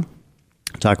to come on,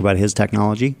 talk about his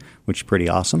technology, which is pretty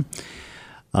awesome.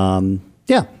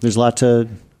 There's a lot to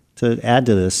add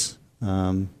to this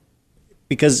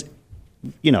because,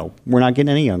 we're not getting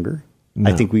any younger. No.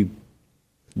 I think we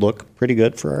look pretty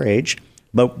good for our age,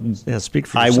 but speak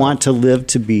for yourself. I want to live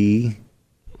to be,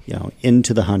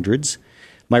 into the hundreds.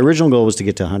 My original goal was to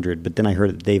get to 100, but then I heard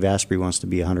that Dave Asprey wants to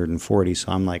be 140.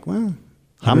 So I'm like, well,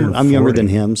 I'm younger than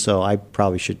him, so I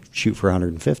probably should shoot for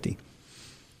 150.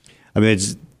 I mean,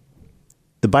 it's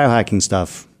the biohacking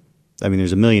stuff. I mean,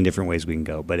 there's a million different ways we can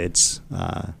go, but it's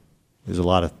there's a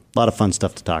lot of fun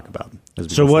stuff to talk about.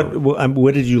 So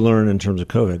what did you learn in terms of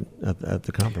COVID at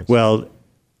the conference? Well,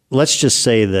 let's just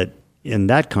say that in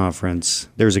that conference,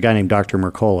 there's a guy named Dr.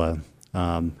 Mercola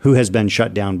who has been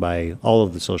shut down by all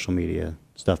of the social media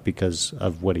stuff because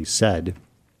of what he said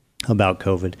about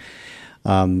COVID.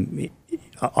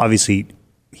 Obviously,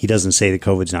 he doesn't say that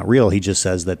COVID's not real. He just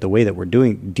says that the way that we're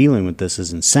dealing with this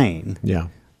is insane. Yeah.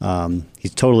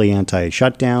 He's totally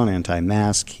anti-shutdown,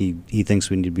 anti-mask. He thinks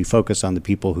we need to be focused on the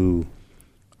people who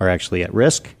are actually at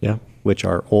risk, which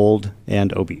are old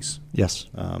and obese. Yes.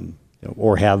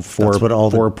 Or have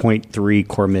 4.3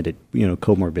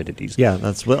 comorbidities. Yeah,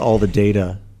 that's what all the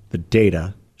data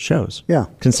shows. Yeah.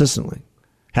 Consistently.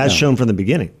 Has shown from the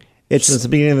beginning. Since the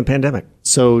beginning of the pandemic.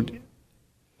 So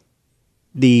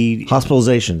the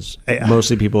hospitalizations,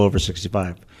 mostly people over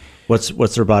 65.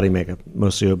 What's their body makeup?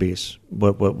 Mostly obese.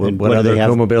 What other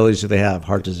comorbidities do they have?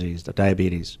 Heart disease,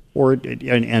 diabetes, or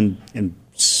and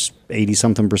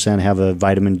 80-something% have a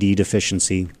vitamin D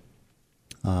deficiency.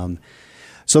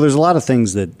 So there's a lot of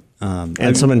things that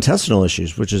and some intestinal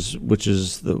issues, which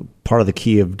is the part of the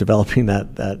key of developing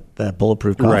that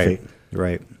bulletproof coffee.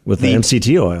 Right. With the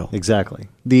MCT oil. Exactly.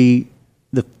 The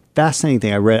fascinating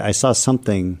thing I saw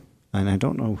something, and I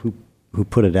don't know who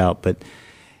put it out, but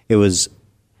it was,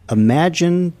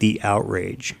 imagine the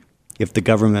outrage if the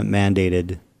government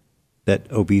mandated that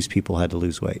obese people had to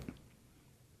lose weight,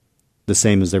 the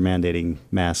same as they're mandating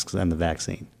masks and the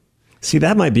vaccine. See,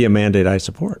 that might be a mandate I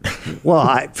support. Well,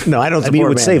 I don't support it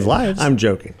would save lives. I'm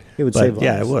joking. It would save lives.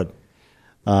 Yeah, it would.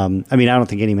 I don't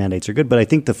think any mandates are good, but I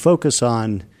think the focus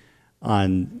on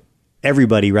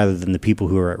everybody rather than the people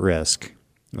who are at risk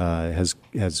has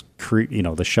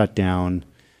the shutdown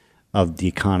of the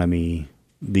economy,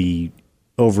 the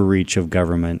overreach of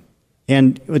government,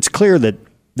 and it's clear that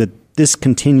this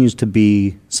continues to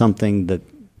be something that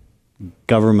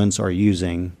governments are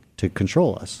using to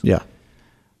control us. Yeah,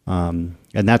 and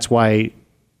that's why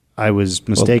I was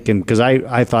mistaken, because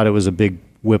I thought it was a big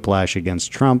whiplash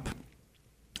against Trump,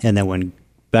 and then when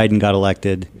Biden got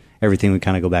elected, everything would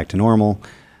kind of go back to normal.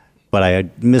 But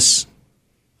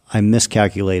I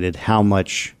miscalculated how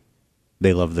much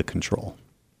they love the control.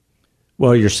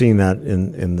 Well, you're seeing that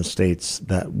in the states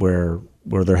that where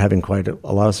they're having quite a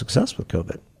lot of success with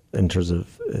COVID in terms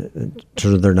of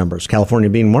their numbers. California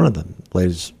being one of them.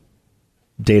 Latest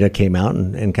data came out,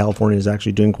 and California is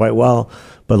actually doing quite well,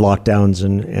 but lockdowns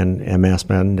and mask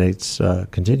mandates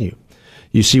continue.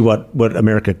 You see what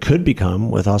America could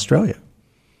become with Australia,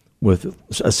 with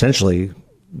essentially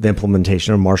the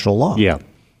implementation of martial law. Yeah.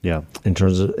 In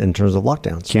terms of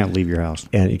lockdowns, can't leave your house,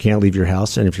 and you can't leave your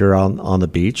house. And if you're on the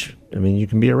beach, you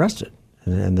can be arrested,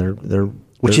 and they're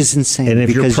which is insane. And if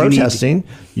you're protesting,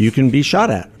 you can be shot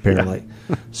at. Apparently,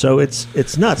 so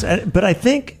it's nuts. But I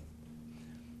think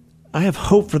I have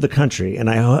hope for the country, and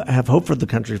I have hope for the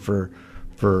country for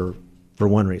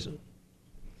one reason: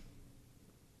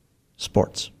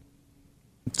 sports.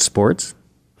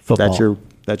 Football.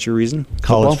 That's your reason?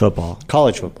 College football.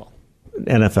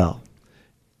 NFL.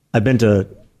 I've been to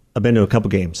a couple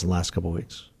games in the last couple of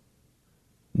weeks.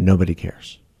 Nobody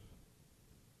cares.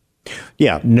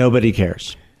 Yeah, nobody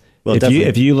cares. Well,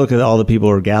 if you look at all the people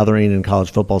who are gathering in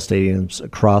college football stadiums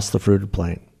across the fruited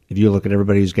plain, if you look at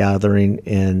everybody who's gathering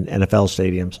in NFL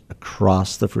stadiums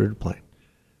across the fruited plain,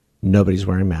 nobody's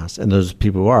wearing masks, and those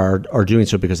people who are doing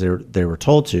so because they were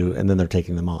told to, and then they're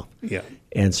taking them off. Yeah,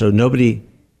 and so nobody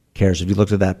cares. If you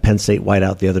looked at that Penn State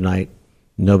whiteout the other night,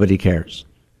 nobody cares.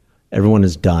 Everyone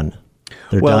is done.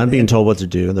 They're done being told what to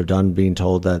do. They're done being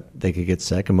told that they could get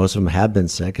sick, and most of them have been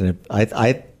sick. And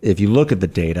if you look at the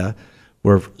data,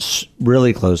 we're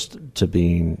really close to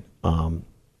being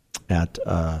at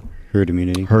herd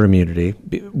immunity.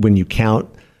 When you count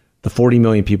the 40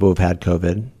 million people who've had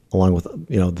COVID, along with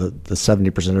the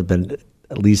 70% have been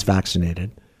at least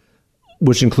vaccinated,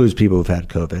 which includes people who've had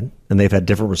COVID, and they've had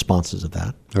different responses of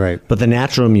that. Right. But the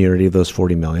natural immunity of those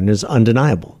 40 million is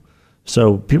undeniable.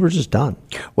 So people are just done.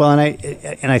 Well,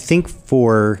 and I think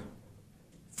for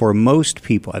most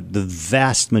people, the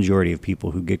vast majority of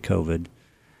people who get COVID,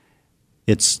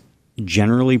 it's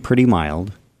generally pretty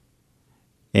mild.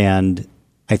 And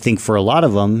I think for a lot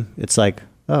of them, it's like,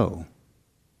 oh,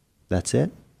 that's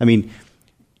it? I mean,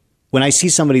 when I see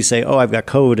somebody say, oh, I've got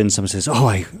COVID, and someone says, oh,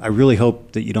 I really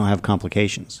hope that you don't have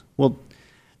complications. Well,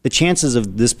 the chances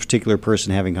of this particular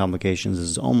person having complications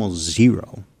is almost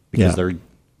zero because they're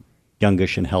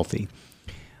youngish and healthy.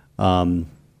 And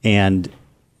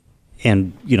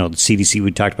you know, the CDC,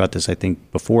 we talked about this, I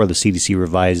think, before. The CDC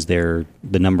revised the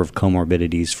number of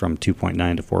comorbidities from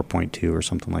 2.9 to 4.2 or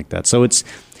something like that. So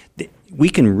we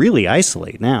can really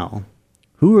isolate now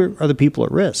who are the people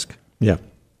at risk. Yeah.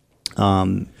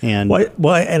 And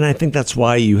I think that's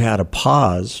why you had a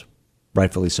pause,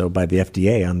 rightfully so, by the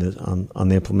FDA on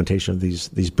the implementation of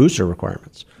these booster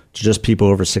requirements to just people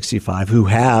over 65 who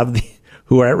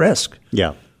are at risk.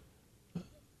 Yeah.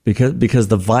 Because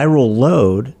the viral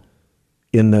load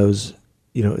in those,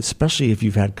 you know, especially if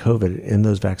you've had COVID, in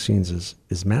those vaccines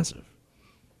is massive,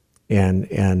 and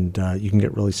you can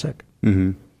get really sick.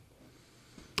 Mm-hmm.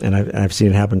 And I've seen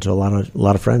it happen to a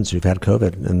lot of friends who've had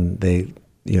COVID, and they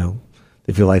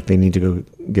feel like they need to go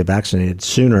get vaccinated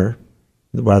sooner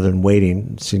rather than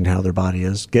waiting, seeing how their body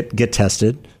is. Get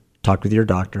tested, talk with your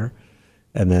doctor,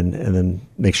 and then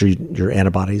make sure your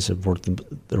antibodies have worked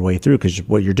their way through, because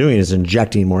what you're doing is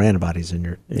injecting more antibodies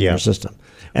in your system,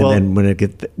 and then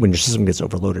when your system gets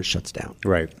overloaded, it shuts down.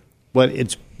 Right.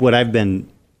 What I've been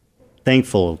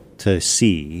thankful to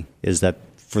see is that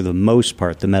for the most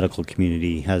part, the medical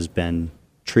community has been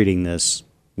treating this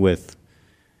with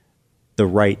the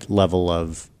right level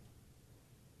of,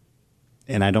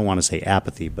 and I don't want to say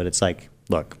apathy, but it's like,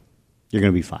 look, you're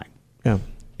going to be fine. Yeah.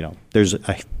 You know, there's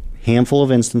a handful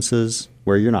of instances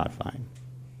where you're not fine,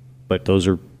 but those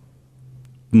are,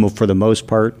 for the most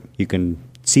part, you can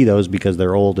see those because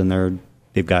they're old and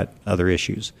they've got other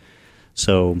issues.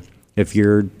 So if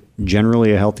you're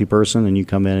generally a healthy person and you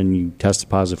come in and you test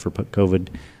positive for COVID,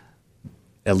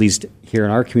 at least here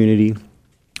in our community,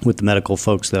 with the medical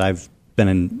folks that I've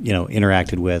been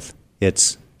interacted with,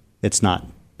 it's not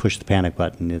push the panic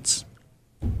button. It's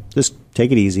just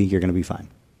take it easy. You're going to be fine.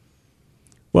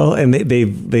 Well, and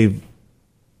they've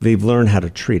learned how to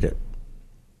treat it.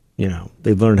 You know,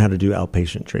 they've learned how to do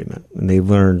outpatient treatment, and they've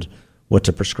learned what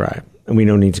to prescribe. And we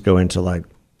don't need to go into like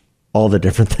all the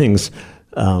different things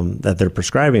that they're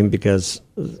prescribing, because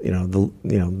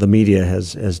the media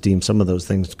has deemed some of those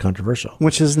things controversial,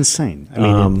 which is insane. I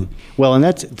mean, and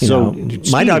that's so.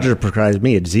 My doctor prescribed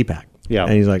me a Z-Pak. Yeah,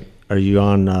 and he's like, "Are you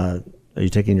on? Are you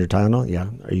taking your Tylenol? Yeah.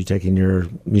 Are you taking your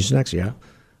Mucinex? Yeah.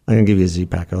 I'm gonna give you a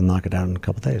Z-Pak. I'll knock it out in a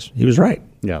couple of days." He was right.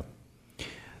 Yeah.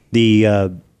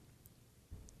 The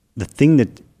thing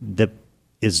that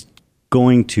is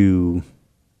going to.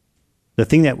 The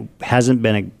thing that hasn't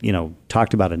been,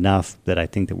 talked about enough, that I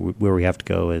think that where we have to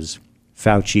go is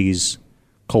Fauci's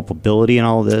culpability in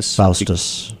all of this.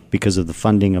 Faustus. Because of the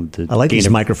funding of the... I like these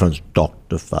microphones,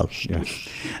 Dr. Faustus.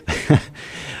 Yeah.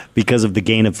 Because of the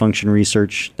gain-of-function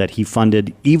research that he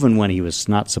funded, even when he was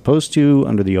not supposed to,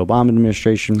 under the Obama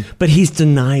administration. But he's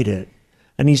denied it.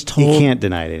 And he's told... He can't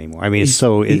deny it anymore. I mean, he's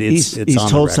told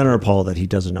Senator Paul that he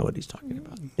doesn't know what he's talking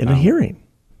about in a hearing.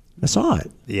 I saw it.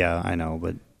 Yeah, I know,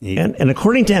 but... And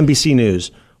according to NBC News,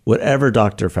 whatever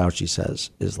Dr. Fauci says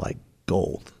is like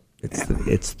gold.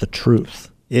 It's the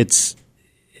truth. It's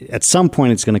at some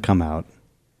point it's going to come out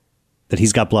that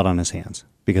he's got blood on his hands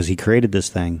because he created this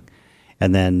thing,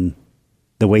 and then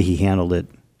the way he handled it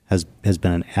has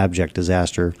been an abject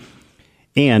disaster.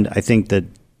 And I think that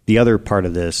the other part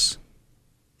of this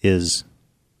is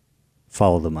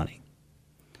follow the money.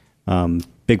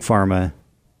 Big Pharma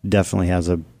definitely has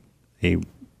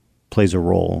plays a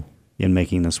role in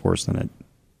making this worse than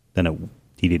it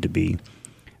needed to be,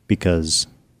 because,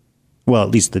 well, at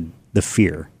least the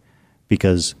fear,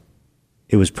 because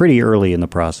it was pretty early in the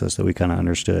process that we kind of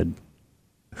understood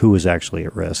who was actually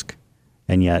at risk,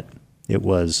 and yet it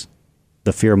was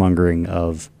the fear mongering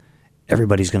of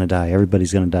everybody's going to die,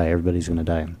 everybody's going to die, everybody's going to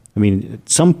die. I mean, at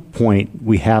some point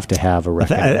we have to have a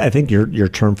record. I think your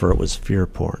term for it was fear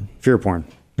porn. Fear porn.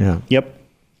 Yeah. Yep.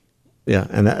 Yeah,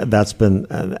 and that's been...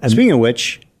 Speaking of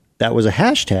which, that was a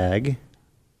hashtag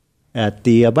at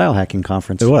the biohacking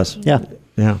conference. It was. Yeah.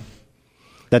 Yeah.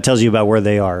 That tells you about where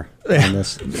they are on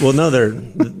this. Well, no,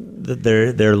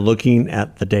 they're looking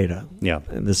at the data. Yeah.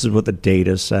 And this is what the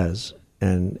data says.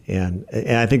 And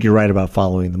I think you're right about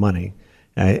following the money.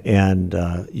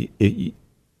 The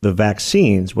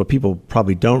vaccines, what people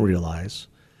probably don't realize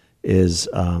is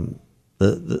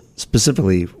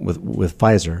specifically with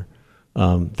Pfizer,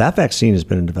 That vaccine has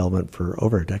been in development for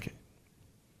over a decade.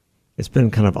 It's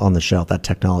been kind of on the shelf. That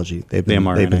technology, the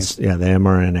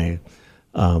mRNA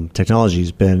technology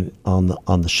has been on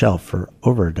the shelf for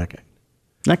over a decade.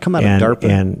 That come out of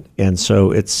DARPA, and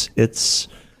so it's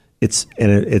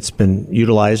been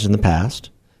utilized in the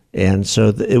past, and so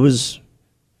it was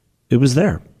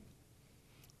there.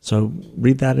 So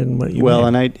read that in what you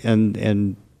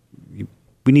and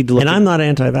we need to look. And I'm not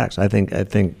anti-vax. I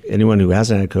think anyone who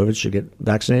has anti-COVID should get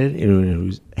vaccinated. Anyone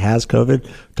who has COVID,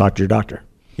 talk to your doctor.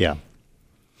 Yeah,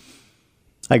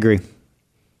 I agree.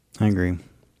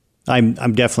 I'm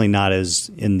definitely not as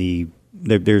in the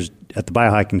there's at the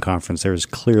biohacking conference. There was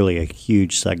clearly a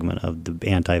huge segment of the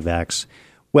anti-vax,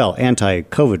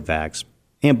 anti-COVID vax,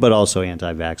 but also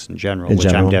anti-vax in general.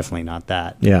 I'm definitely not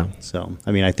that. Yeah. So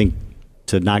I mean, I think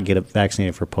to not get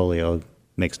vaccinated for polio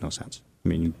makes no sense. I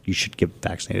mean, you should get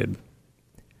vaccinated.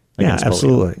 Yeah,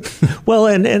 absolutely. Well,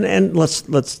 and let's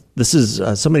this is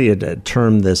somebody had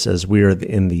termed this as we are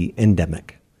in the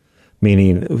endemic,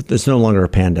 meaning it's no longer a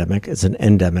pandemic; it's an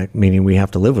endemic, meaning we have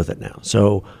to live with it now.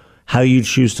 So, how you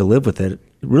choose to live with it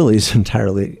really is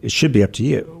it should be up to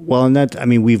you. Well,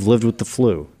 and we've lived with the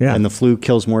flu, and the flu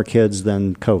kills more kids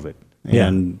than COVID,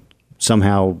 and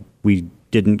somehow we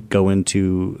didn't go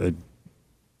into a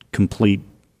complete,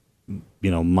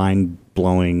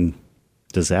 mind-blowing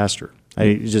disaster.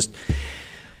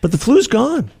 But the flu's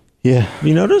gone. Yeah. Have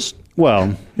you noticed?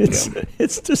 Well,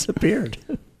 it's disappeared.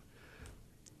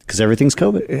 Because everything's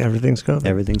COVID. Everything's COVID.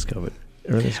 Everything's COVID.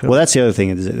 Well, that's the other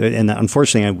thing. And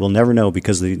unfortunately, we'll never know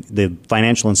because the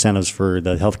financial incentives for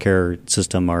the healthcare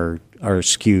system are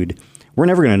skewed. We're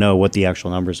never going to know what the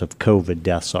actual numbers of COVID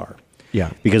deaths are.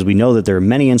 Yeah. Because we know that there are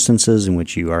many instances in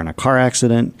which you are in a car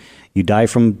accident, you die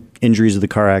from injuries of the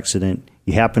car accident,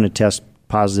 you happen to test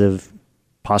positive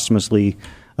posthumously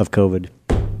of COVID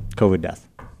death.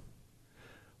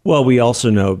 Well, we also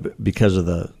know because of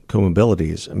the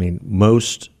comorbidities,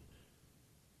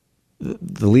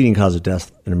 the leading cause of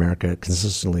death in America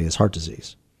consistently is heart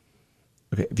disease.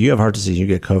 Okay, if you have heart disease, you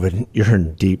get COVID, you're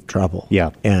in deep trouble. Yeah.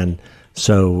 And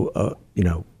so,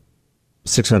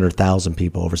 600,000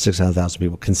 people, over 600,000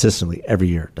 people consistently every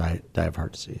year die of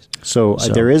heart disease. So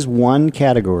there is one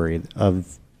category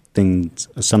of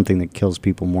something that kills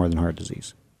people more than heart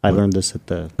disease. I learned this at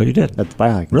the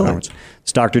biohacking conference.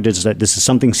 This doctor did that. This is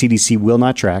something CDC will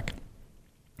not track.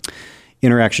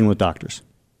 Interaction with doctors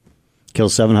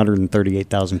kills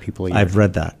 738,000 people a year. I've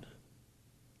read that.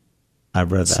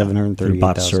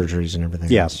 738,000 surgeries and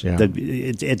everything. Yeah, else. Yeah.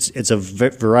 It's a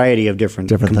variety of different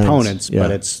components, things. Yeah.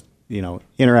 but it's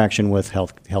interaction with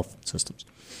health systems.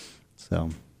 So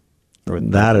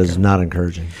that is not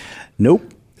encouraging.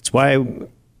 Nope. It's why I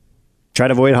try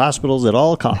to avoid hospitals at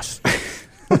all costs.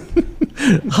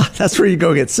 That's where you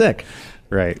go get sick.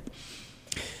 Right.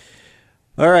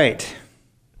 All right.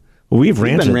 Well, we've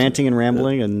been ranting and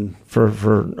rambling and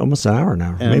for almost an hour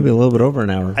now, maybe a little bit over an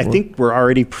hour. I think we're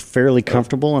already fairly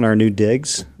comfortable in our new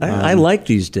digs. I like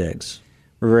these digs.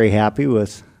 We're very happy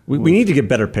with. We need to get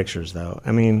better pictures, though.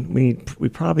 We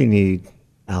probably need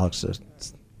Alex to,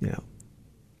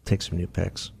 take some new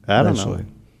pics. I don't know.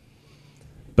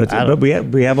 But we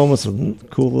have almost a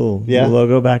cool little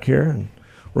logo back here, and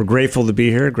we're grateful to be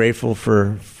here. Grateful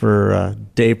for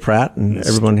Dave Pratt and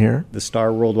everyone here. The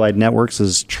Star Worldwide Networks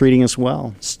is treating us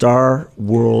well. Star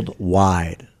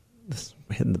Worldwide,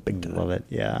 we're hitting the big time. Love it.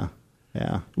 Yeah.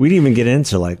 We didn't even get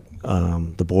into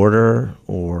The Border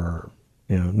or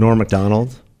Norm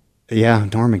Macdonald. Yeah,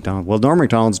 Norm Macdonald. Well, Norm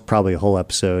Macdonald's probably a whole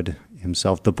episode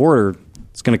himself. The Border.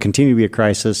 It's going to continue to be a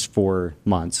crisis for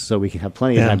months, so we can have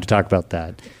plenty of time to talk about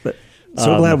that. But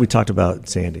so glad we talked about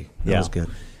Sandy. That was good.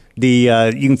 You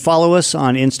can follow us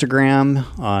on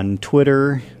Instagram, on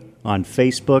Twitter, on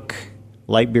Facebook.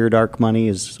 Light Beer Dark Money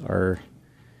is our.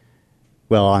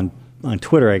 Well, on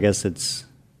Twitter, I guess it's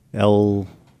LD.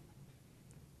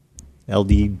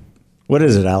 What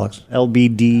is it, Alex?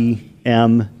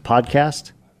 LBDM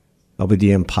podcast.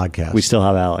 LBDM podcast. We still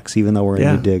have Alex, even though we're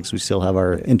in new digs. We still have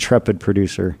our intrepid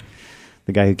producer,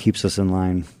 the guy who keeps us in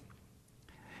line.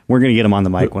 We're going to get him on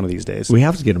the mic one of these days. We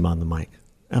have to get him on the mic.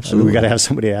 Absolutely. We got to have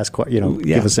somebody ask,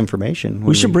 give us information.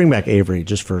 We should bring back Avery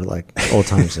just for old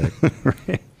time's sake.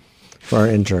 Right. For our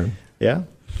intern. Yeah.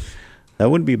 That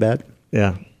wouldn't be bad.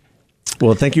 Yeah.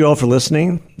 Well, thank you all for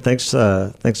listening. Thanks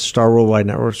to Star Worldwide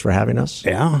Networks for having us.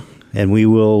 Yeah. And we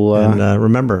will... and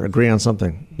remember, agree on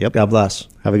something. Yep. God bless.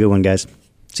 Have a good one, guys.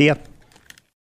 See ya.